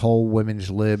this whole women's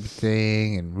lib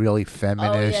thing and really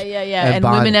feminist. yeah. And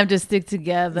women have to stick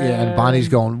together. Yeah, and Bonnie's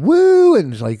going woo,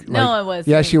 and it's like No, like, I wasn't.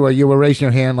 Yes, you were. You were raising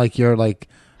your hand like you're like.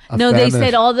 A No, feminist.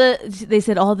 they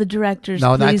said all the directors,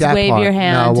 No, not please that wave part. your No,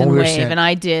 hands when and we were wave, saying- and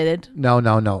I did. No.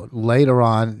 Later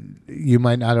on, you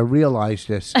might not have realized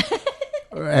this,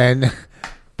 and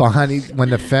Bonnie, when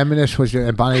the feminist was there,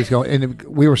 and Bonnie's going, and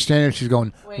we were standing, she's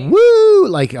going woo,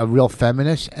 like a real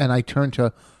feminist, and I turned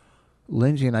to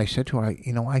Lindsay and I said to her,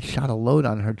 you know, I shot a load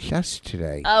on her chest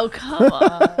today. Oh, come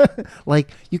on.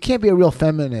 Like, you can't be a real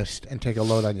feminist and take a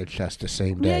load on your chest the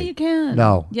same day. Yeah, you can.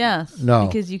 No. Yes. No.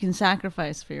 Because you can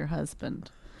sacrifice for your husband.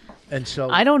 And so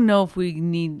I don't know if we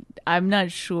need. I'm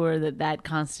not sure that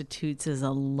constitutes as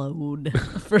a load.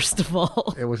 First of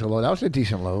all, it was a load. That was a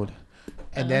decent load.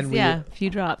 And then we, a few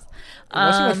drops. it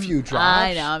wasn't a few drops.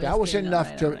 I know. I'm that just was kidding. enough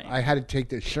I know, to. right. I had to take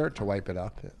the shirt to wipe it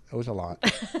up. It was a lot.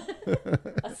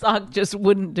 A sock just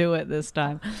wouldn't do it this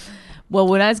time. Well,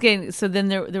 when I was getting, so then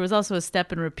there was also a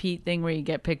step and repeat thing where you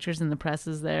get pictures and the press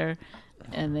is there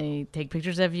and they take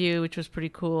pictures of you, which was pretty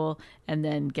cool, and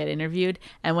then get interviewed.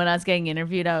 And when I was getting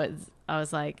interviewed, I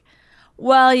was like,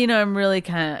 well, you know, I'm really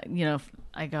kind of, you know,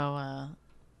 I go,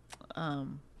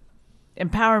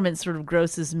 empowerment sort of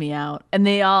grosses me out. And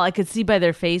I could see by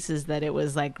their faces that it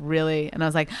was like really, and I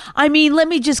was like, I mean, let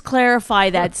me just clarify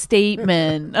that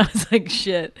statement. I was like,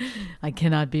 shit, I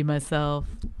cannot be myself.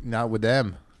 Not with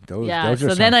them. Those Yeah. are So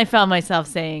some- then I found myself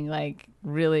saying like,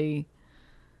 really,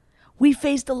 we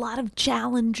faced a lot of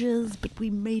challenges, but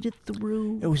we made it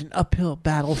through. It was an uphill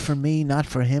battle for me, not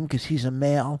for him, because he's a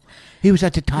male. He was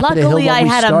at the top of the hill Luckily, when I we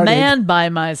had started. a man by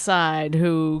my side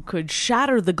who could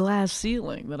shatter the glass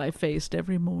ceiling that I faced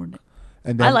every morning.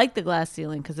 And then, I like the glass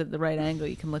ceiling because at the right angle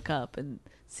you can look up and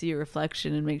see your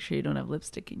reflection and make sure you don't have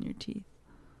lipstick in your teeth.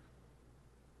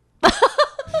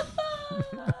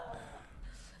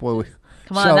 Boy,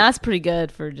 Come on, so, that's pretty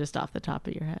good for just off the top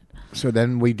of your head. So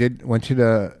then we went to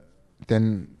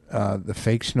the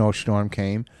fake snowstorm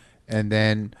came, and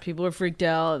then People were freaked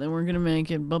out. They weren't going to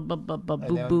make it. Boo,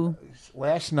 then boo.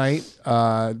 last night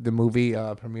the movie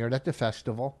premiered at the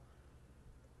festival.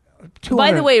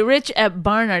 By the way, Rich at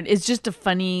Barnard is just a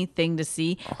funny thing to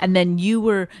see. And then you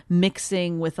were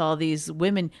mixing with all these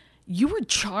women. You were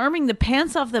charming the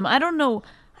pants off them. I don't know.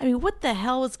 I mean, what the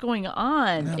hell was going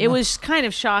on? It was kind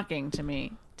of shocking to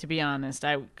me, to be honest.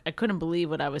 I couldn't believe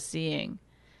what I was seeing.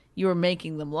 You were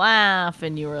making them laugh,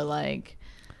 and you were like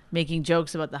making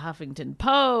jokes about the Huffington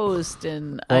Post,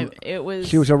 and it was.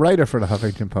 She was a writer for the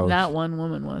Huffington Post. That one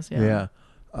woman was, Yeah.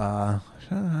 I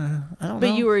don't know.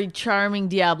 But you were charming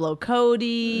Diablo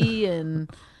Cody, and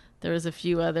there was a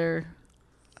few other.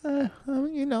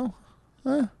 you know,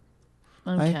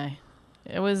 Okay,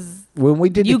 it was. when we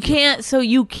did You the, can't. So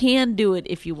you can do it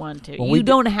if you want to. When we You did-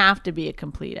 don't have to be a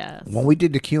complete ass. when we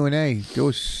did the Q&A, there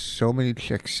was so many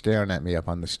chicks staring at me up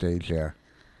on the stage there.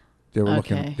 They were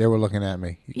Okay. looking. They were looking at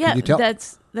me. Yeah, Can you tell?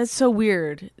 that's so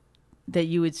weird that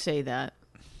you would say that.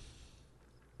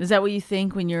 Is that what you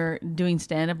think when you're doing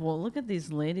stand up? Well, look at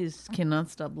these ladies cannot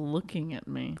stop looking at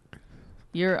me.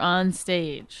 You're on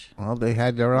stage. Well, they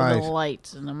had their With eyes. a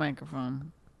light and a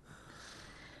microphone.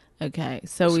 Okay,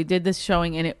 so we did this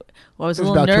showing, and I was a There was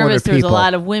little about 200 nervous. There was a people.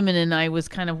 lot of women, and I was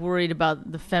kind of worried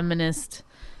about the feminist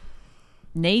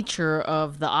nature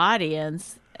of the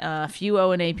audience. A few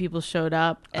O&A people showed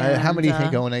up. How many and,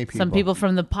 think O&A people? Some people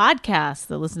from the podcast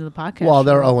that listen to the podcast. Well,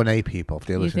 they're show. O&A people if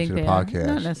they You listen think to the they are? podcast.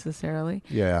 Not necessarily.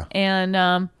 Yeah.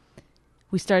 And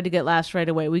we started to get laughs right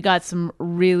away. We got some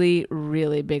really,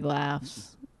 really big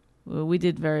laughs. We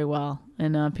did very well,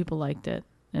 and people liked it.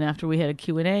 And after we had a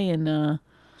Q&A, and it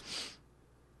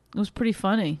was pretty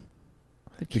funny.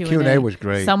 The Q&A was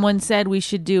great. Someone said we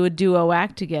should do a duo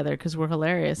act together because we're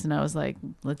hilarious, and I was like,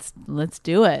 let's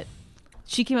do it.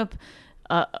 She came up,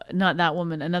 not that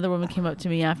woman, another woman came up to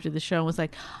me after the show and was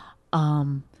like,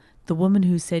 the woman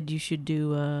who said you should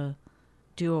do a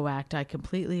duo act, I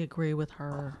completely agree with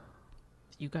her.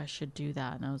 You guys should do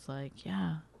that. And I was like,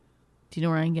 yeah. Do you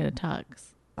know where I can get a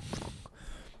tux?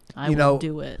 I will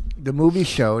do it. The movie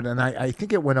showed, and I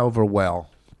think it went over well.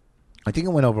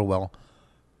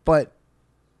 But,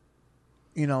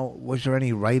 you know, was there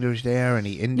any writers there,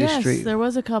 any industry? Yes, there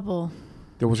was a couple.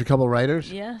 There was a couple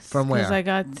writers? Yes. From where? Because I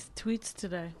got tweets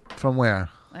today. From where?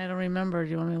 I don't remember. Do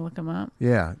you want me to look them up?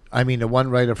 Yeah. I mean, the one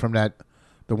writer from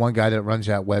the The one guy that runs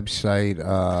that website.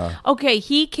 Okay,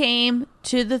 he came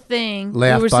to the thing.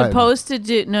 Laugh we were Button. supposed to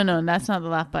do. No, that's not the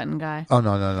Laugh Button guy. Oh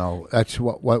no. That's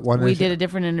what one We is. did a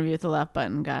different interview with the Laugh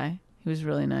Button guy. He was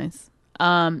really nice.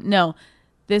 No,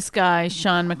 this guy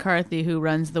Sean McCarthy, who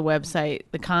runs the website,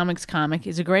 the Comics Comic,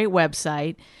 is a great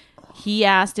website. He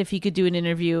asked if he could do an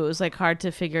interview. It was like hard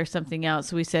to figure something out,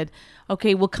 so we said,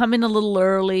 "Okay, we'll come in a little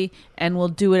early and we'll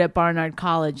do it at Barnard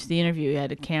College." The interview, he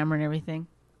had a camera and everything.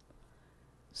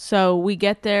 So we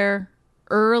get there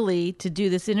early to do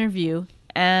this interview,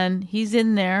 and he's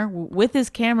in there with his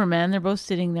cameraman. They're both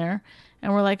sitting there,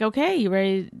 and we're like, "Okay, you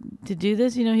ready to do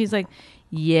this?" You know, he's like,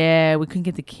 "Yeah, we couldn't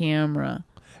get the camera."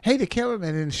 Hey, the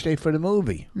cameraman didn't stay for the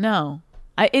movie. No.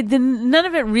 None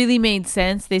of it really made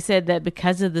sense. They said that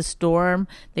because of the storm,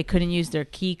 they couldn't use their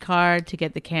key card to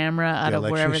get the camera out of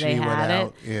wherever they electricity went had it.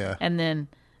 out, yeah. And then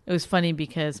it was funny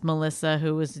because Melissa,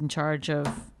 who was in charge of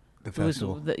The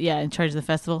festival. in charge of the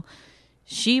festival,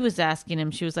 she was asking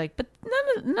him. She was like, "But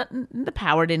the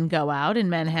power didn't go out in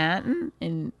Manhattan."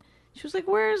 And she was like,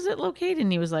 "Where is it located?"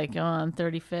 And he was like, "Oh, on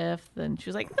 35th." And she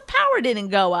was like, "The power didn't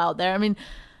go out there." I mean,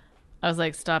 I was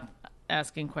like, "Stop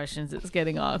asking questions. It's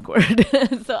getting awkward."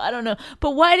 So I don't know.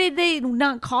 But why did they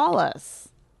not call us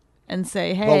and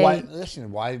say, "Hey, Well, why?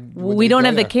 Listen, why? would we they don't go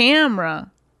have the there?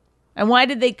 camera"? And why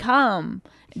did they come?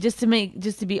 Just to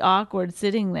be awkward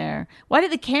sitting there. Why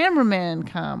did the cameraman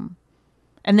come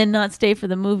and then not stay for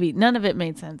the movie? None of it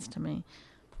made sense to me.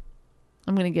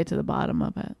 I'm going to get to the bottom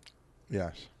of it.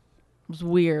 Yes. It was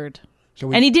weird.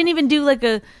 So And he didn't even do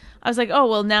I was like, "Oh,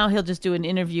 well, now he'll just do an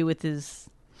interview with his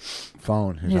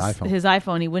iPhone. his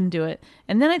iPhone." He wouldn't do it.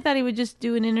 And then I thought he would just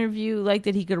do an interview like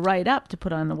that he could write up to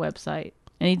put on the website.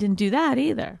 And he didn't do that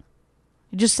either.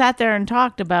 He just sat there and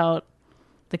talked about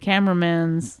the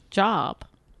cameraman's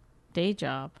day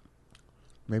job.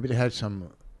 Maybe they had some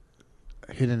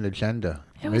hidden agenda.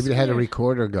 It Maybe was they had a weird.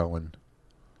 recorder going.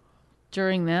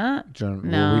 During that? Were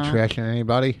No. we trashing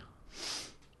anybody?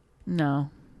 No.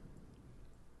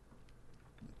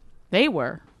 They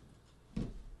were.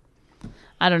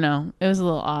 I don't know. It was a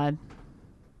little odd.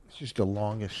 It's just the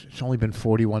longest. It's only been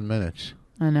 41 minutes.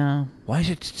 I know. Why is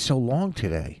it so long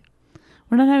today?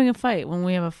 We're not having a fight. When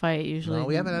we have a fight, usually. No,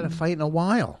 we haven't had a fight in a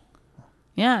while.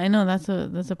 Yeah, I know. That's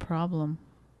a problem.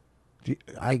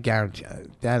 I guarantee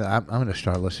that I'm going to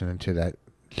start listening to that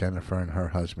Jennifer and her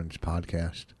husband's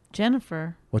podcast.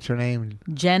 Jennifer. What's her name?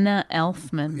 Jenna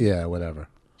Elfman. Yeah, whatever.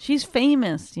 She's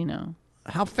famous, you know.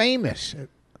 How famous?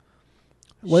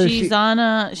 What is She's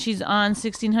she? on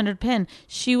 1600 Penn.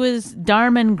 She was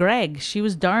Dharma and Greg. She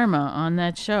was Dharma on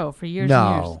that show for years and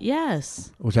No. years.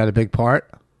 Yes. Was that a big part?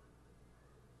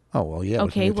 Oh, well, yeah. it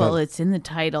was in Okay, the well, title. it's in the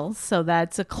title, so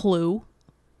that's a clue.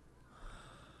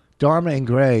 Dharma and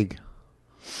Greg.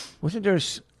 Wasn't there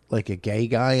like a gay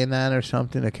guy in that or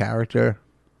something? A character?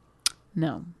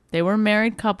 No. They were a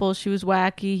married couple. She was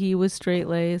wacky. He was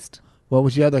straight-laced. What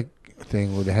was the other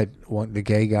thing where they had the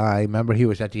gay guy? Remember, he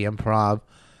was at the Improv,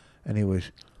 and he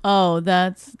was Oh,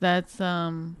 that's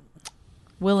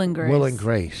Will and Grace. Will and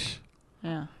Grace.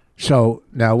 Yeah. So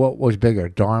now, what was bigger,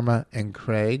 Dharma and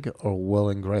Craig or Will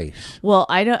and Grace? Well,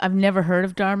 I've never heard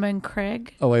of Dharma and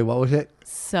Craig, Oh wait, what was it?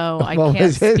 so I What can't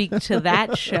was it? speak to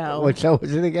that show. What show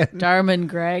was it again? Dharma and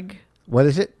Greg. What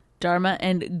is it? Dharma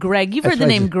and Greg. You've That's heard the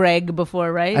what I name said. Greg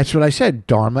before, right? That's what I said.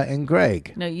 Dharma and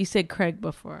Greg. No, you said Craig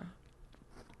before.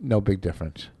 No big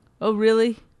difference. Oh,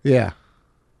 really? Yeah,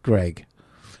 Greg.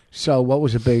 So what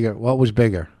was bigger? What was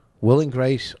bigger, Will and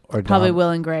Grace or Probably Dharma? Will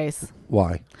and Grace.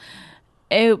 Why?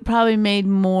 It probably made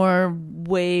more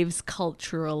waves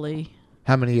culturally.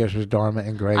 How many years was Dharma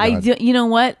and Greg I on? do, you know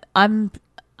what?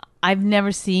 I've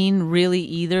never seen really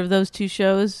either of those two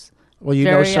shows. Well, you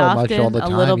know very so much all often, the a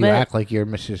time. little You bit. act like you're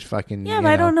Mrs. Fucking. Yeah,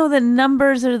 but I don't know the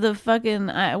numbers or the fucking.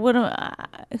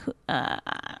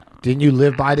 Didn't you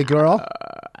live by the girl?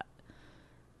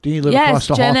 Didn't you live across Yes,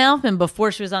 the Jen hall? Elfman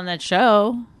before she was on that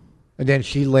show. And then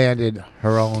she landed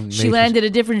her own. She Macy's- landed a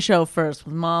different show first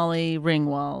with Molly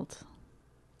Ringwald.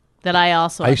 That I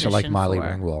also I used to like auditioned Molly for.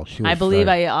 Ringwald. She I was believe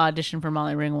very, I auditioned for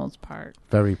Molly Ringwald's part,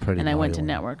 very pretty. and I went to Molly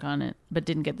Ringwald. network on it, but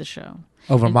didn't get the show.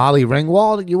 Over Molly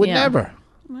Ringwald, you would Yeah. never.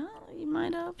 Well, you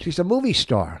might have. She's a movie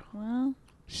star. Well,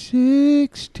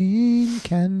 16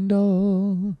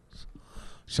 candles.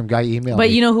 Some guy emailed but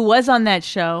me. you know who was on that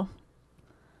show?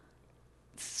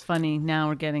 It's funny. Now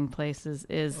we're getting places.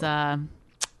 Is what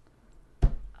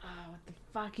the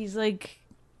fuck? He's like,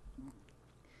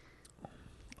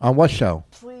 On what show?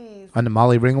 please. On the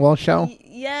Molly Ringwald show?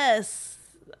 Yes.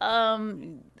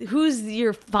 Who's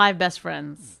your 5 best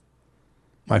friends?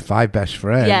 My 5 best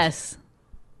friends. Yes.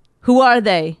 Who are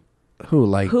they? Who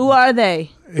like? Who are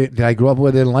they? Did I grow up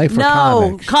with in life or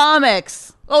No,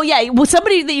 comics? Oh yeah, well,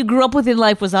 somebody that you grew up with in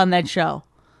life was on that show.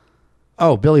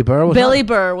 Oh, Billy Burr was Billy on?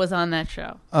 Burr was on that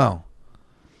show. Oh.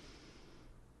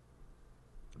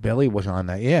 Billy was on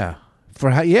that, yeah.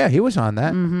 Yeah, he was on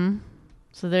that. Mm-hmm.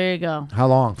 So there you go. How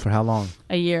long? For how long?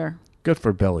 A year. Good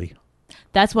for Billy.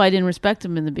 That's why I didn't respect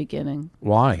him in the beginning.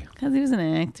 Why? Because he was an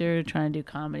actor trying to do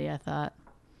comedy, I thought.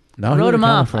 No, I he wrote was him a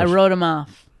off. comic I first. wrote him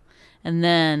off. And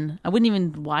then I wouldn't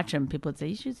even watch him. People would say,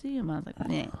 you should see him. I was like,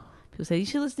 nah. People say, you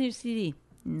should listen to your CD.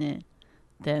 Nah.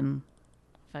 Then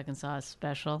fucking saw his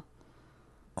special.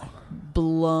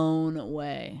 Blown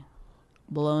away.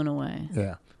 Blown away.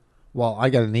 Yeah. Well, I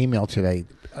got an email today.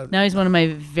 Now he's one of my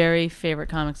very favorite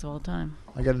comics of all time.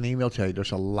 I got an email today.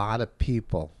 There's a lot of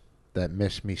people that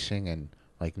miss me singing,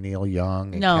 like Neil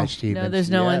Young and No, Cat Stevens. no, there's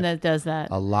no Yes. one that does that.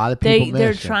 A lot of people They're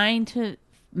miss it. trying to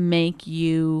make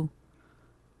you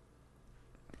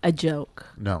a joke.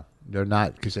 No, they're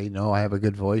not, because they know I have a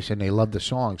good voice and they love the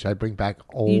songs. I bring back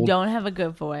old. You don't have a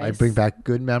good voice. I bring back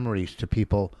good memories to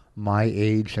people my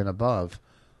age and above.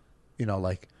 You know,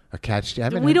 like a Cat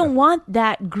Stevens. We don't want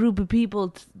that group of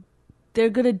people. They're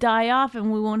going to die off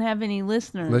and we won't have any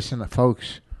listeners. Listen,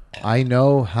 folks, I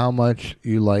know how much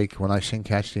you like when I sing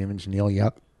Cat Stevens, Neil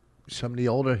Young, some of the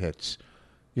older hits.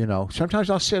 You know, sometimes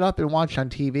I'll sit up and watch on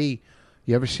TV.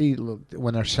 You ever see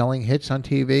when they're selling hits on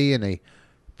TV and they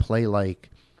play like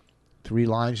 3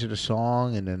 lines of the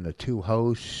song and then the 2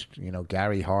 hosts, you know,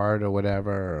 Gary Hart or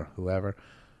whatever or whoever,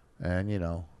 and, you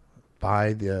know,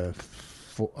 buy the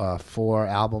 4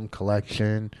 album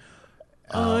collection.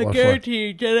 I or guarantee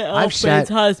you, Jenna I've sat- Elfman's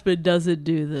husband doesn't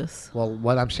do this. Well,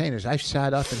 what I'm saying is I've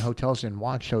sat up in hotels and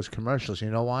watched those commercials. You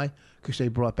know why? Because they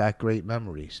brought back great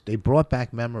memories. They brought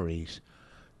back memories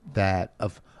that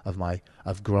of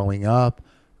growing up,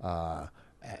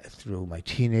 through my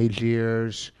teenage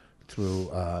years, through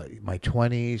my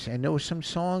 20s, and there was some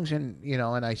songs, and you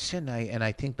know, and I sit and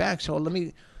I think back. So let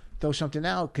me throw something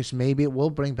out because maybe it will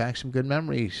bring back some good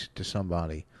memories to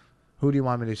somebody. Who do you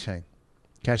want me to sing?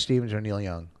 Cat Stevens or Neil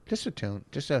Young? Just a tune,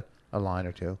 just a line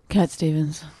or two. Cat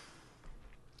Stevens.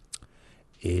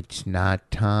 It's not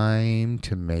time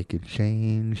to make a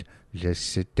change. Just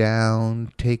sit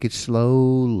down, take it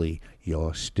slowly.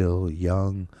 You're still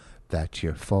young, that's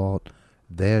your fault.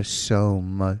 There's so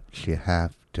much you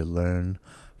have to learn.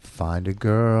 Find a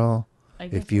girl. I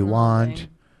guess If you I'm want, loving.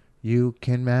 you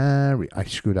can marry. I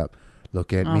screwed up.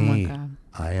 Look at Oh, my me. God.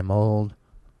 I am old,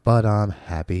 but I'm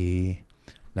happy.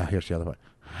 Now here's the other one.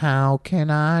 How can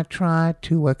I try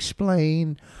to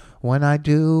explain? When I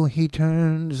do, he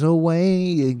turns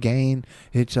away again.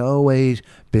 It's always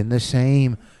been the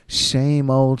same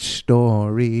old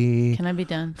story. Can I be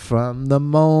done? From the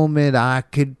moment I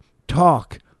could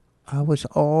talk, I was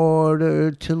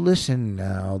ordered to listen.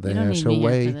 Now You don't there's need a me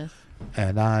way, after this.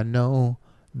 and I know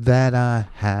that I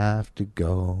have to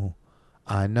go.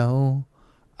 I know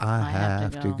I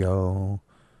have to go.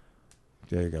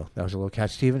 There you go. That was a little Cat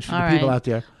Stevens for All the people right. out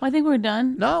there. Well, I think we're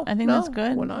done. No, I think no, that's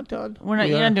good. We're not done. We're not.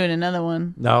 We You're are- not doing another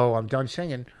one. No, I'm done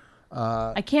singing.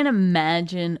 I can't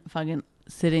imagine fucking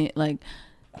sitting like,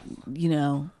 you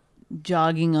know,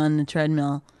 jogging on the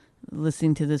treadmill,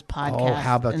 listening to this podcast. Oh,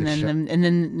 how about and the then, show- and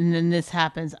then this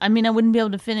happens. I mean, I wouldn't be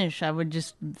able to finish. I would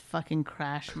just fucking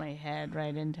crash my head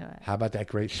right into it. How about that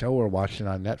great show we're watching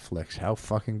on Netflix? How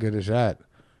fucking good is that?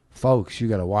 Folks, you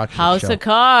got to watch House the show. of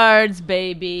Cards,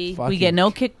 baby. We Fucking- get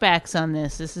no kickbacks on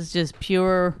this. This is just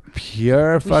pure.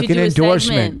 Pure We should fucking do a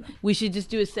endorsement. segment. We should just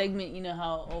do a segment. You know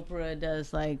how Oprah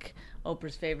does like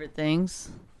Oprah's favorite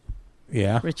things.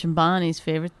 Yeah. Rich and Bonnie's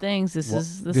favorite things. This Well,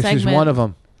 is the this segment. is one of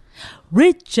them.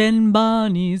 Rich and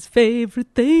Bonnie's favorite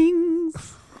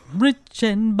things. Rich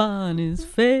and Bonnie's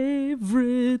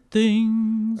favorite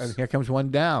things. And here comes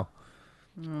one down.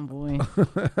 Oh boy.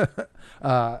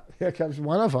 Here comes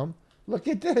one of them. Look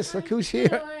at this. Look who's here.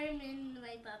 Worm in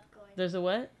my popcorn. There's a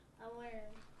what? A worm.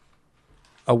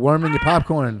 A worm in your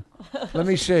popcorn. Let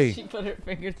me She see. put her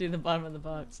finger through the bottom of the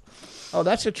box. Oh,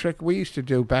 that's a trick we used to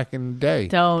do back in the day.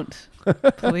 Don't.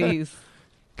 Please.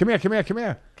 Come here, come here, come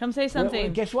here. Come say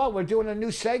something. Guess what? We're doing a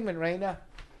new segment, Raina.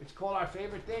 It's called Our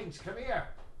Favorite Things. Come here.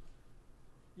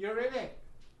 You're in it.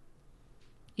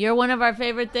 You're one of our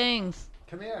favorite things.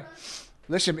 Come here.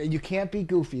 Listen, you can't be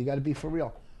goofy. You got to be for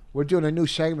real. We're doing a new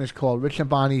segment. It's called Rich and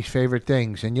Bonnie's Favorite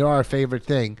Things, and you're our favorite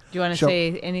thing. Do you want to So-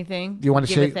 say anything? Do you want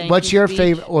to Give a say thank what's you your speech?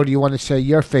 favorite, or do you want to say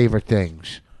your favorite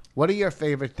things? What are your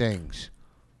favorite things?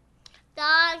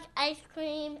 Dog, ice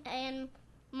cream, and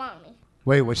mommy.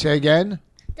 Wait, what? Say again.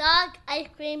 Dog, ice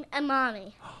cream, and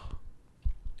mommy.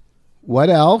 What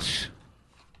else?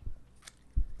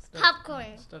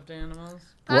 Popcorn. Stuffed animals.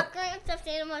 What? Popcorn, stuffed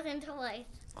animals, and toys.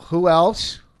 Who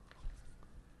else?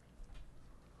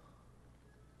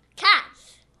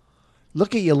 Cats.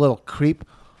 Look at you, little creep.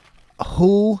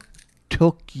 Who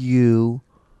took you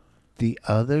the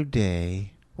other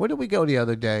day? Where did we go the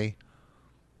other day?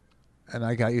 And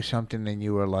I got you something, and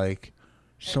you were like,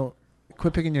 "So,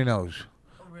 quit picking your nose."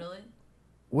 Oh, really?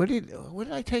 Where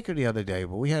did I take her the other day?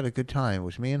 But we had a good time. It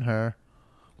was me and her.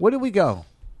 Where did we go?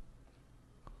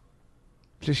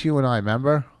 Just you and I,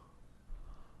 remember?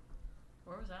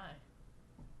 Where was I?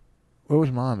 Where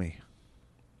was Mommy?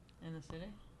 In the city?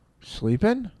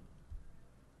 Sleeping?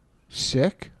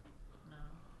 Sick? No.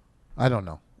 I don't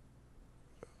know.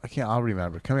 I'll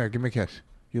remember. Come here, give me a kiss.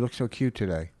 You look so cute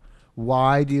today.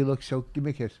 Why do you look so... Give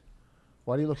me a kiss.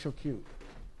 Why do you look so cute?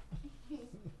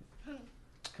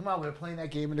 Come on, we were playing that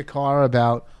game in the car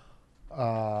about... Come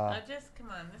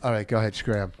on. All right, go ahead,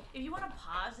 scram. If you want to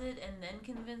pause it and then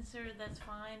convince her, that's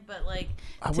fine. But like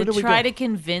where do to we try go? to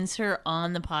convince her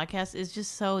on the podcast is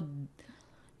just so.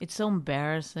 It's so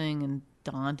embarrassing and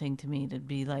daunting to me to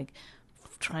be like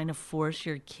trying to force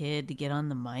your kid to get on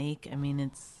the mic. I mean,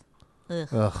 it's. Ugh.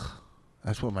 Ugh.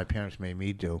 That's what my parents made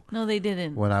me do No, they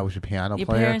didn't. when I was a piano Your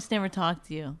player. parents never talked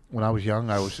to you. When I was young,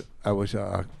 I was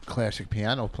a classic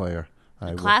piano player.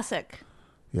 Classic.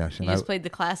 Yes, You and just played the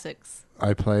classics.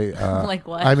 I play. Like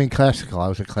what? I mean, classical. I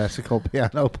was a classical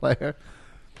piano player,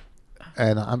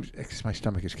 and my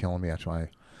stomach is killing me. That's why.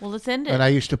 Well, let's end it. And I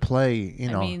used to play. You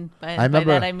know, I mean, by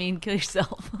remember. that I mean kill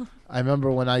yourself. I remember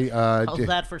when I How's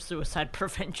that for suicide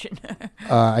prevention?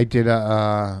 I did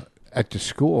at the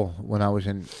school when I was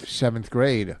in 7th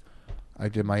grade. I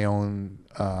did my own.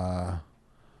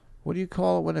 What do you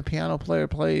call it when a piano player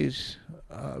plays?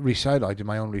 Recital. I did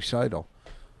my own recital.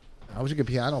 I was a good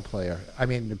piano player. I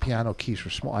mean, the piano keys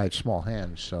were small. I had small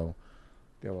hands, so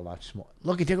they were a lot small.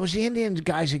 Look, there goes the Indian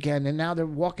guys again, and now they're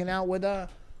walking out with a.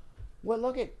 Well,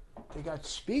 look at they got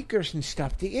speakers and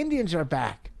stuff. The Indians are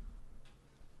back.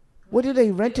 What do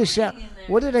they rent us out?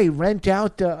 What do they rent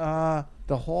out the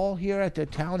hall here at the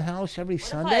townhouse every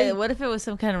Sunday? What if it was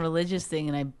some kind of religious thing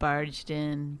and I barged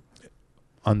in?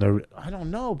 I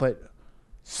don't know, but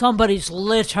Somebody's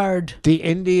littered. the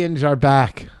Indians are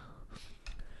back.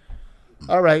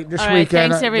 All right, this All right,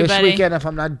 weekend. thanks, everybody. This weekend, if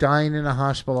I'm not dying in a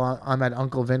hospital, I'm at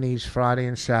Uncle Vinny's Friday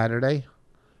and Saturday.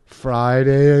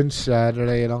 Friday and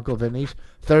Saturday at Uncle Vinny's.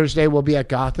 Thursday, we'll be at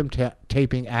Gotham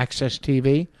taping Access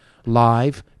TV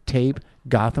live tape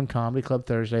Gotham Comedy Club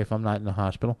Thursday if I'm not in the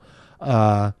hospital.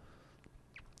 Oh,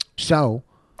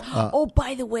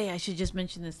 by the way, I should just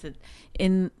mention this. That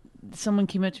someone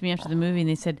came up to me after the movie and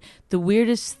they said the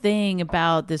weirdest thing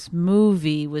about this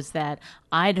movie was that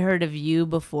I'd heard of you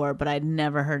before, but I'd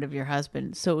never heard of your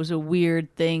husband. So it was a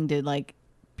weird thing to like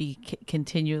be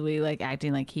continually like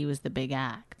acting like he was the big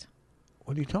act.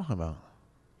 What are you talking about?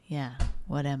 Yeah,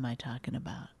 what am I talking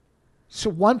about? So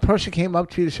one person came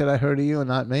up to you and said, I heard of you and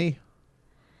not me?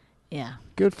 Yeah.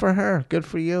 Good for her. Good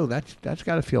for you. That's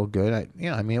got to feel good.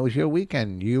 I mean, it was your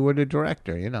weekend. You were the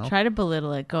director, you know. Try to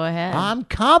belittle it. Go ahead. I'm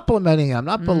complimenting. I'm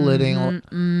not belittling.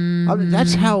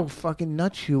 That's how fucking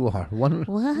nuts you are. What?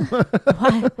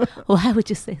 Why would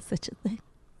you say such a thing?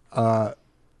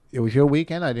 It was your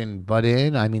weekend. I didn't butt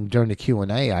in. I mean, during the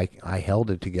Q&A, I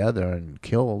held it together and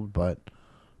killed, but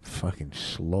fucking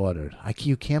slaughtered.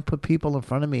 You can't put people in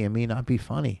front of me and me not be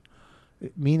funny.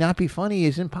 Me not be funny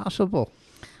is impossible.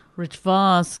 Rich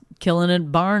Voss killing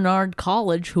at Barnard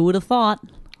College. Who would have thought?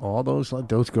 All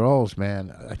those girls,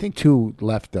 man. I think 2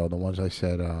 left, though. The ones I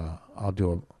said I'll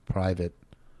do a private.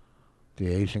 The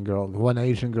Asian girl. The one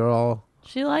Asian girl.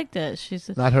 She liked it. She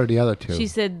said, not her, the other 2. She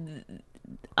said,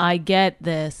 I get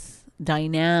this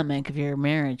dynamic of your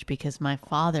marriage because my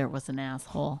father was an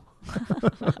asshole.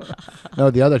 No,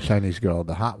 the other Chinese girl,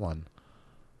 the hot one,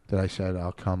 that I said,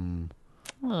 I'll come.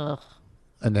 Ugh.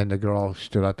 And then the girl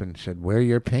stood up and said, wear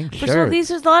your pink So shirt.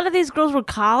 a lot of these girls were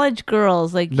college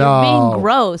girls. Like, No. you're being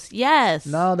gross. Yes.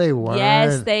 No, they weren't.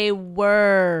 Yes, they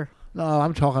were. No,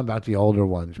 I'm talking about the older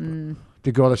ones.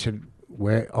 The girl that said,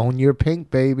 own your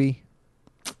pink, baby.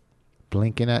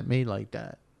 Blinking at me like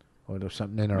that. Or there's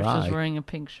something in her She eye. was wearing a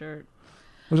pink shirt.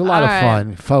 It was a lot of All right.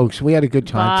 fun. Folks, we had a good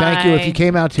time. Thank you. If you Bye.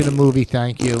 came out to the movie,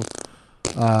 thank you.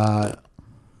 And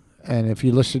if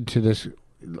you listened to this,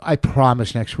 I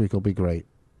promise next week will be great.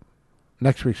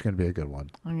 Next week's going to be a good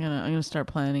one. I'm gonna start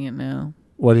planning it now.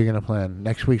 What are you going to plan?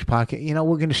 Next week's podcast? You know,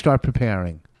 we're going to start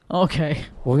preparing. Okay.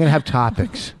 We're going to have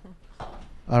topics.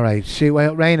 All right. See you.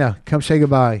 Well, Raina, come say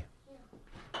goodbye.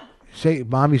 Say,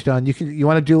 Mommy's done. You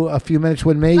want to do a few minutes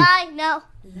with me? Bye. No.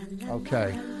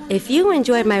 Okay. If you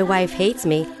enjoyed My Wife Hates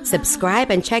Me, subscribe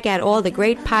and check out all the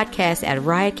great podcasts at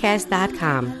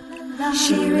riotcast.com.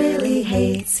 She really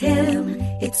hates him,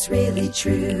 it's really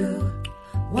true.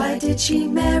 Why did she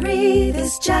marry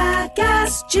this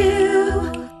jackass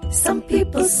Jew? Some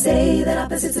people say that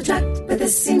opposites attract, but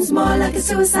this seems more like a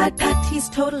suicide pact. He's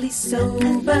totally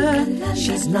sober,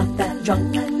 she's not that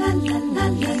drunk.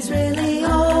 He's really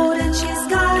old and she's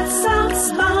got some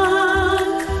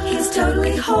spunk. He's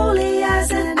totally holy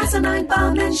as an asinine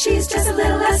bomb, and she's just a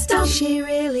little less dumb. She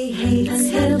really hates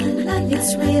him,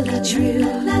 it's really true.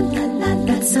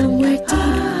 But somewhere deep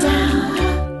down,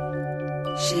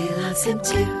 she loves him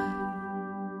too.